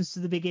think he listens to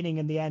the beginning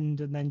and the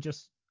end, and then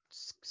just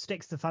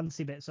sticks the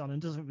fancy bits on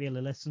and doesn't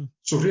really listen.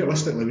 So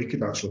realistically, we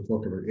could actually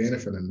talk about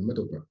anything in the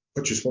middle bit,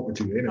 which is what we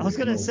do anyway. I was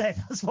going to say,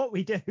 that's what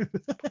we do.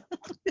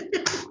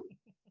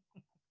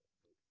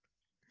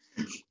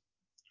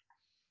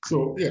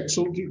 So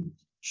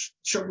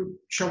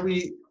shall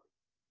we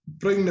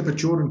bring the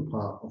Bajoran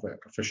part of it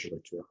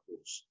officially to a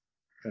close?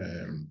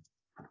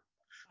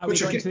 Are we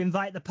going to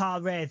invite the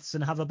Par Wraiths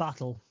and have a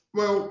battle?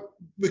 Well,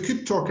 we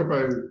could talk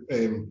about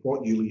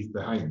what you leave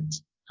behind,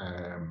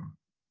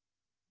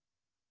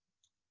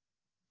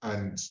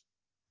 and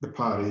the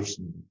Par Wraiths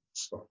and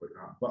stuff like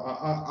that. But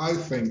I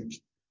think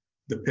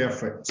the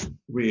perfect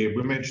way,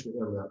 we mentioned it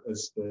earlier,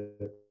 is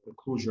the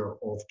closure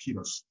of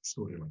Kira's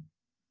storyline.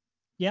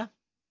 Yeah.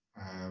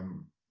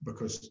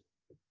 Because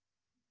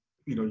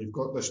you've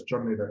got this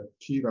journey that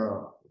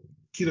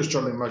Kira's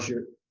journey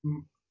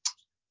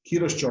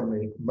Kira's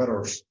journey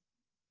mirrors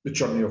the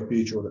journey of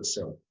Bajor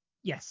itself.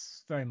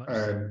 Yes, very much.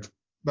 And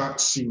that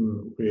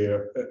scene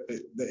where, at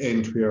the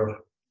end, where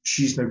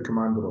she's now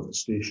commander of the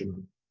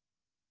station,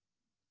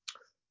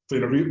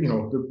 playing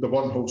the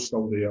wormhole's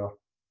still there,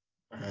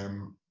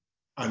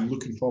 and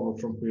looking forward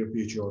from where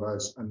Bajor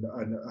is, and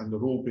the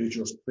role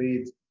Bajor's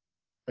played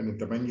in the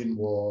Dominion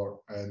War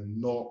and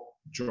not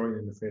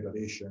joining the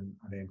Federation,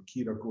 and then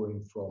Kira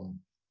going from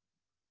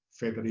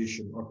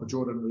Federation or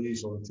Bajoran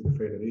liaison to the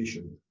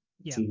Federation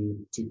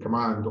to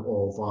command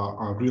of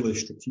a really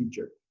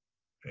strategic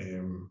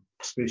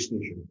space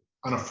station,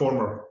 and a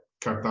former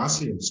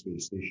Cardassian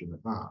space station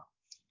at that.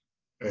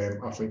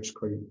 I think it's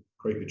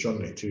quite the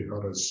journey to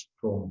her as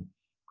from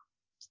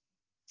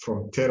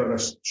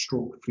terrorist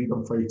stroke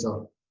freedom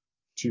fighter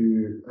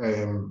to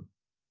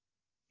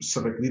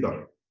civic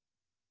leader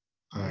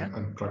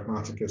and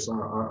pragmaticist.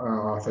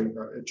 I think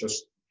that it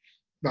just,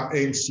 that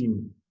end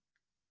scene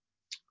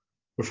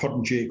with her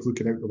and Jake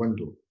looking out the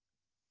window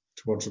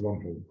towards the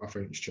wormhole, I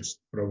think it's just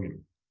brilliant.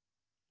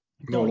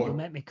 You'll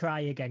make me cry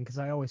again, because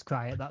I always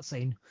cry at that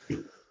scene.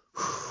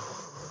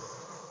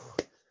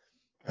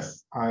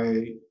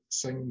 I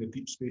sing the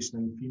Deep Space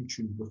Nine theme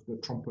tune with the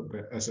trumpet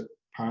bit as it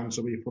pans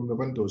away from the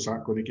window. Is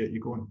that going to get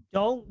you going?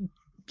 Don't.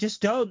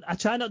 I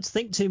try not to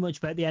think too much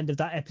about the end of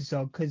that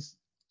episode, because,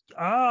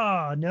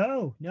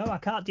 no, I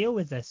can't deal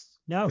with this.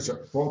 No.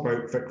 What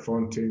about Vic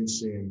Fontaine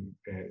singing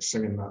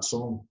that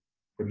song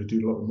when they do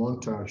a little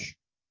montage?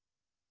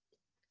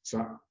 Is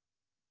that...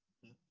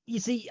 You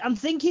see, I'm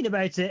thinking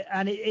about it,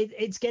 and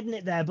it's getting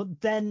it there,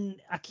 but then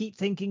I keep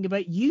thinking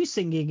about you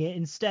singing it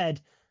instead.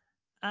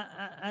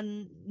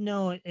 And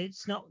no,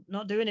 it's not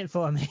doing it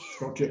for me.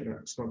 It's not getting it.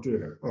 It's not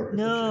doing it. All right.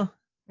 No.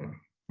 Okay.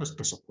 That's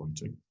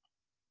disappointing.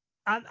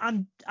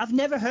 I've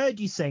never heard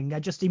you sing. I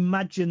just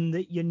imagine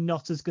that you're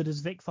not as good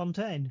as Vic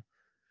Fontaine,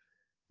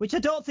 which I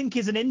don't think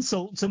is an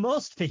insult to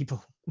most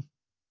people.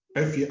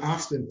 If you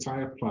ask the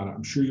entire planet,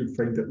 I'm sure you'd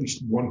find at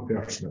least one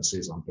person that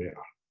says I'm better.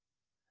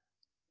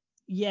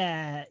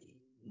 Yeah.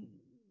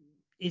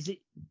 Is it?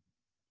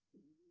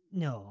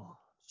 No.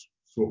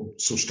 So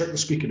strictly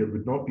speaking, it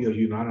would not be a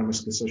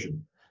unanimous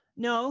decision.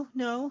 No.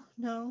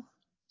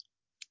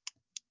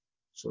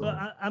 So,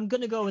 but I'm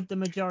going to go with the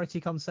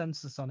majority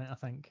consensus on it, I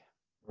think.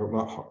 Well,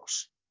 that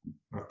hurts.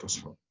 That does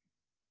hurt.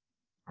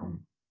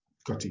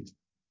 Gutted.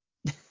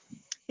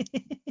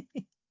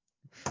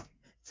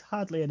 It's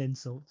hardly an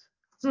insult.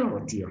 Oh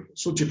dear.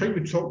 So do you think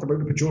we talked about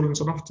the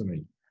Bajorans enough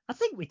tonight? I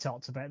think we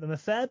talked about them a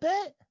fair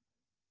bit.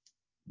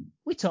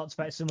 We talked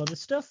about some other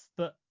stuff,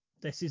 but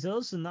this is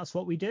us, and that's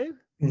what we do.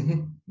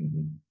 Mm-hmm. Mm-hmm.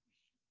 Do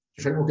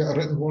you think we'll get a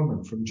written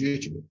warning from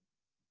JJ?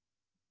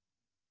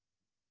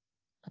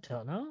 I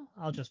don't know.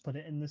 I'll just put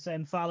it in the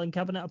same filing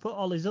cabinet I put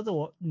all his other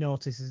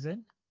notices in.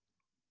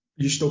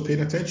 Are you still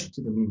paying attention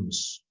to the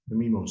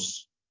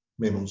memos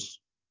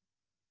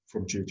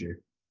from JJ?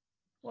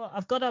 Well,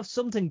 I've got to have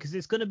something, because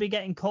it's going to be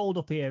getting cold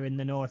up here in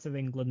the north of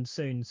England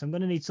soon, so I'm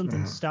going to need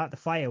something to start the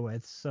fire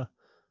with. So,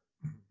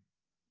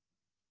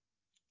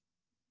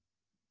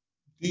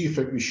 do you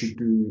think we should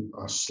do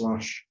a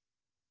slash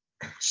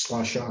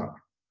art?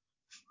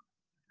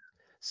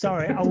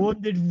 Sorry, I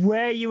wondered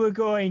where you were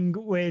going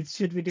with.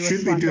 Should we do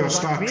a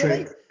Star Trek?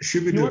 Really?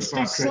 Should we do a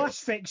Star Trek slash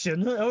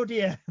fiction? Oh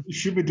dear.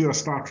 Should we do a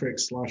Star Trek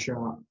slash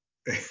art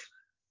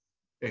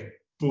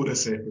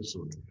bonus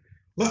episode?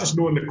 Let us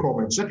know in the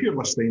comments if you're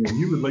listening and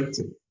you would like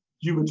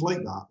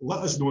that.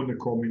 Let us know in the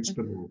comments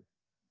below.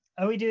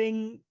 Are we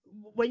doing,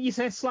 when you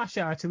say slash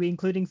art, are we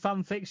including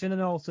fan fiction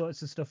and all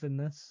sorts of stuff in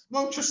this?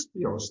 Well, just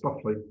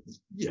stuff like,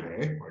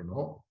 why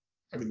not?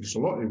 I mean, there's a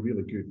lot of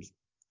really good,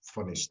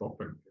 funny stuff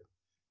in there.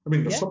 I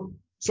mean, there's some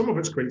of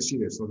it's quite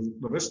serious.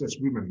 There is this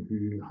woman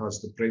who has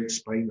the Brent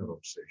Spiner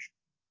obsession,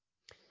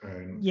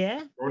 and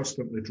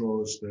constantly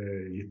draws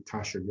the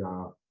Tasha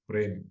Yar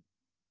Brent.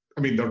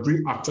 I mean,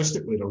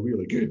 artistically they're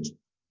really good.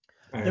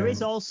 There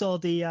is also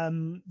the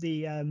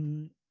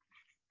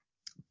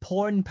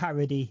porn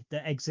parody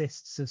that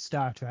exists of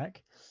Star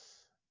Trek.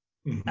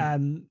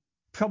 Mm-hmm.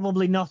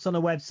 Probably not on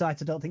a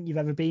website I don't think you've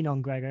ever been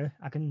on, Gregor.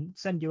 I can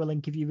send you a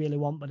link if you really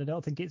want, but I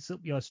don't think it's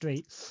up your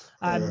street.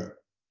 I'm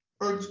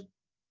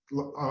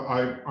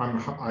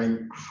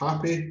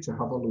happy to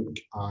have a look.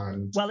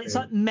 And well, it's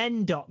at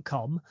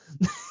men.com,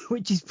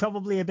 which is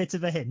probably a bit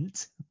of a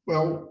hint.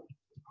 Well,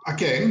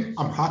 again,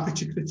 I'm happy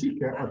to critique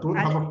it. I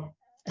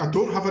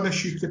don't have an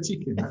issue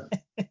critiquing it.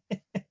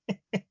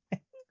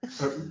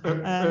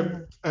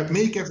 It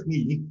may give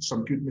me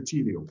some good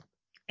material.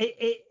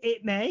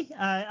 It may.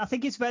 I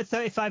think it's about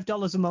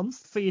 $35 a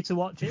month for you to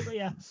watch it, but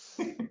yeah.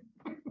 I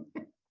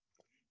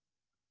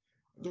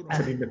don't know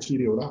if I need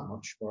material that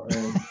much, but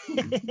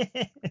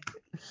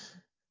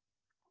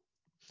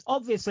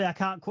obviously I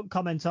can't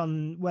comment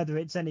on whether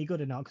it's any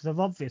good or not, because I've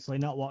obviously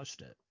not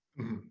watched it.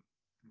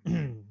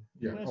 Mm-hmm.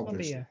 Yeah, where's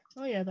obviously. My beer?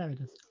 Oh yeah, there it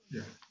is.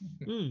 Yeah.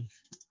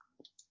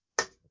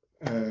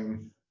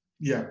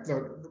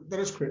 There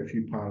is quite a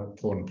few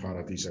porn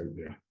parodies out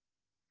there,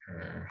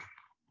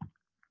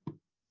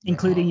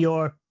 including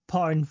your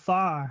porn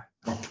far.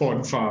 A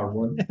porn far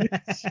one.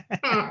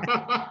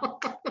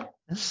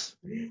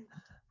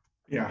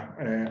 Yeah,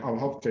 I'm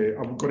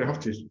going to have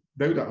to,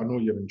 now that I know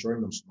you're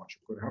enjoying them so much,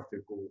 I'm going to have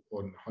to go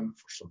on the hunt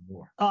for some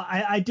more. Oh,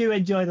 I do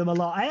enjoy them a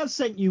lot. I have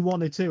sent you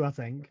one or two, I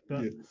think,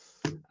 but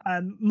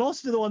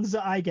most of the ones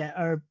that I get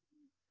are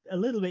a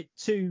little bit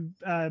too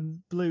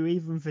blue,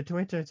 even for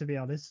Twitter, to be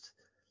honest.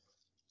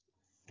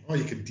 Oh,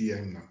 you can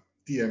DM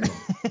them.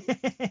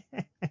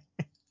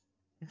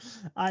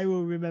 I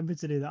will remember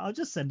to do that. I'll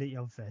just send it you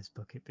on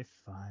Facebook. It'd be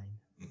fine.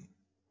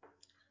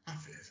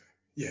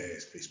 Yeah,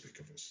 it's Facebook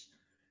if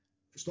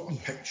it's not a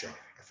picture.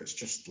 If it's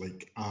just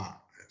like art,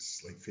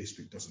 it's like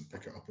Facebook doesn't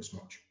pick it up as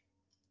much.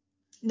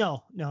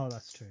 No,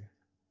 that's true.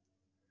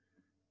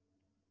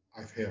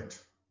 I've heard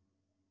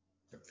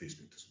that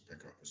Facebook doesn't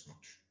pick up as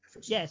much. If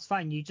it's it's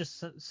fine. You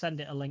just send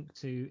it a link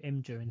to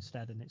Imgur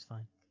instead, and it's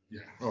fine.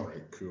 Yeah. All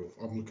right. Cool.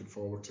 I'm looking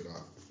forward to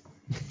that.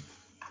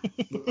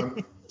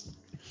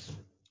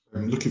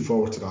 I'm looking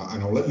forward to that,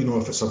 and I'll let you know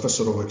if it's a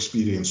visceral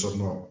experience or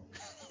not.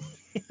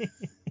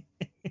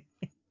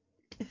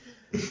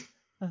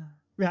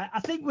 Right, I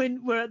think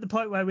we're at the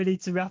point where we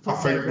need to wrap up.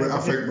 I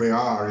think we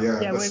are.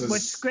 Yeah. Yeah, we're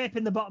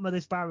scraping the bottom of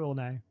this barrel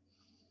now.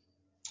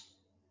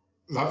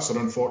 That's an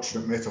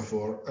unfortunate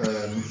metaphor.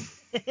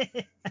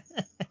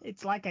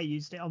 It's like I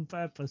used it on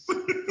purpose.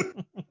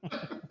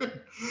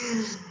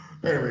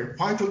 Anyway,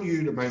 why don't you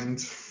remind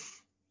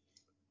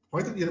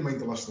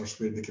the listeners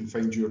where they can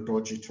find your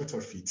dodgy Twitter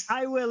feed?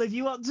 I will. If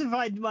you want to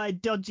find my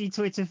dodgy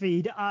Twitter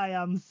feed, I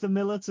am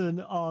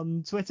Thamilton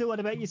on Twitter. What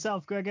about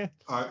yourself, Gregor?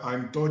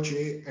 I'm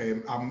dodgy.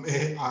 I'm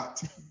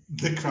at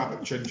the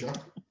Crabbit Ginger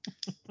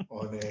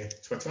on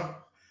Twitter.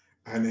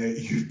 And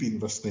you've been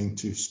listening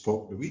to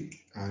Spock the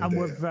Week. And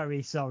we're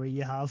very sorry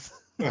you have.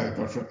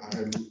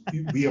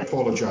 We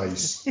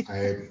apologise.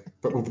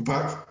 But we'll be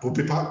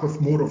back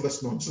with more of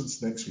this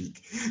nonsense next week.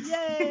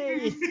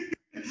 Yay!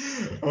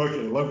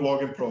 Okay, live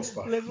long and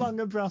prosper. Live long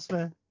and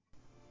prosper.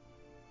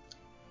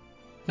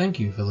 Thank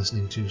you for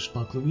listening to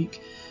Spock the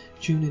Week.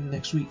 Tune in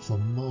next week for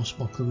more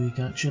Spock the Week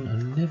action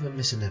and never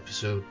miss an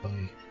episode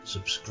by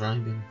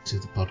subscribing to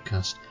the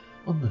podcast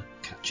on the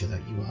catcher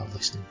that you are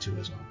listening to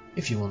us on.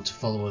 If you want to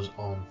follow us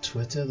on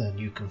Twitter, then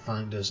you can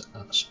find us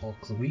at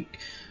Spock the Week.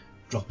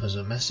 Drop us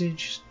a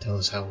message, tell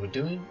us how we're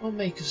doing, or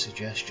make a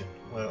suggestion.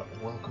 We're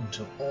welcome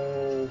to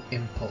all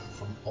input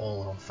from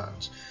all our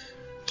fans.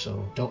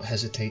 So don't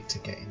hesitate to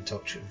get in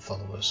touch and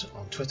follow us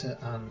on Twitter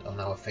and on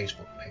our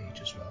Facebook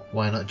page as well.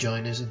 Why not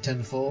join us in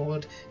 10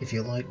 Forward if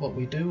you like what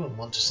we do and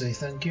want to say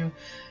thank you?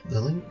 The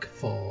link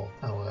for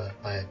our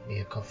Buy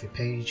Me a Coffee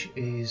page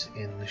is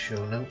in the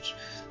show notes,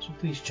 so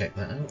please check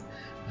that out,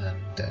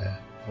 and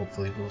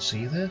hopefully we'll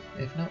see you there.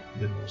 If not,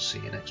 we will see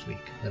you next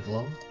week. Live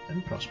long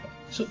and prosper.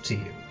 It's up to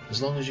you.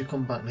 As long as you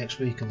come back next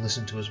week and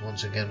listen to us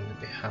once again,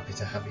 we'll be happy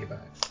to have you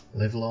back.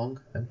 Live long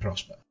and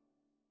prosper.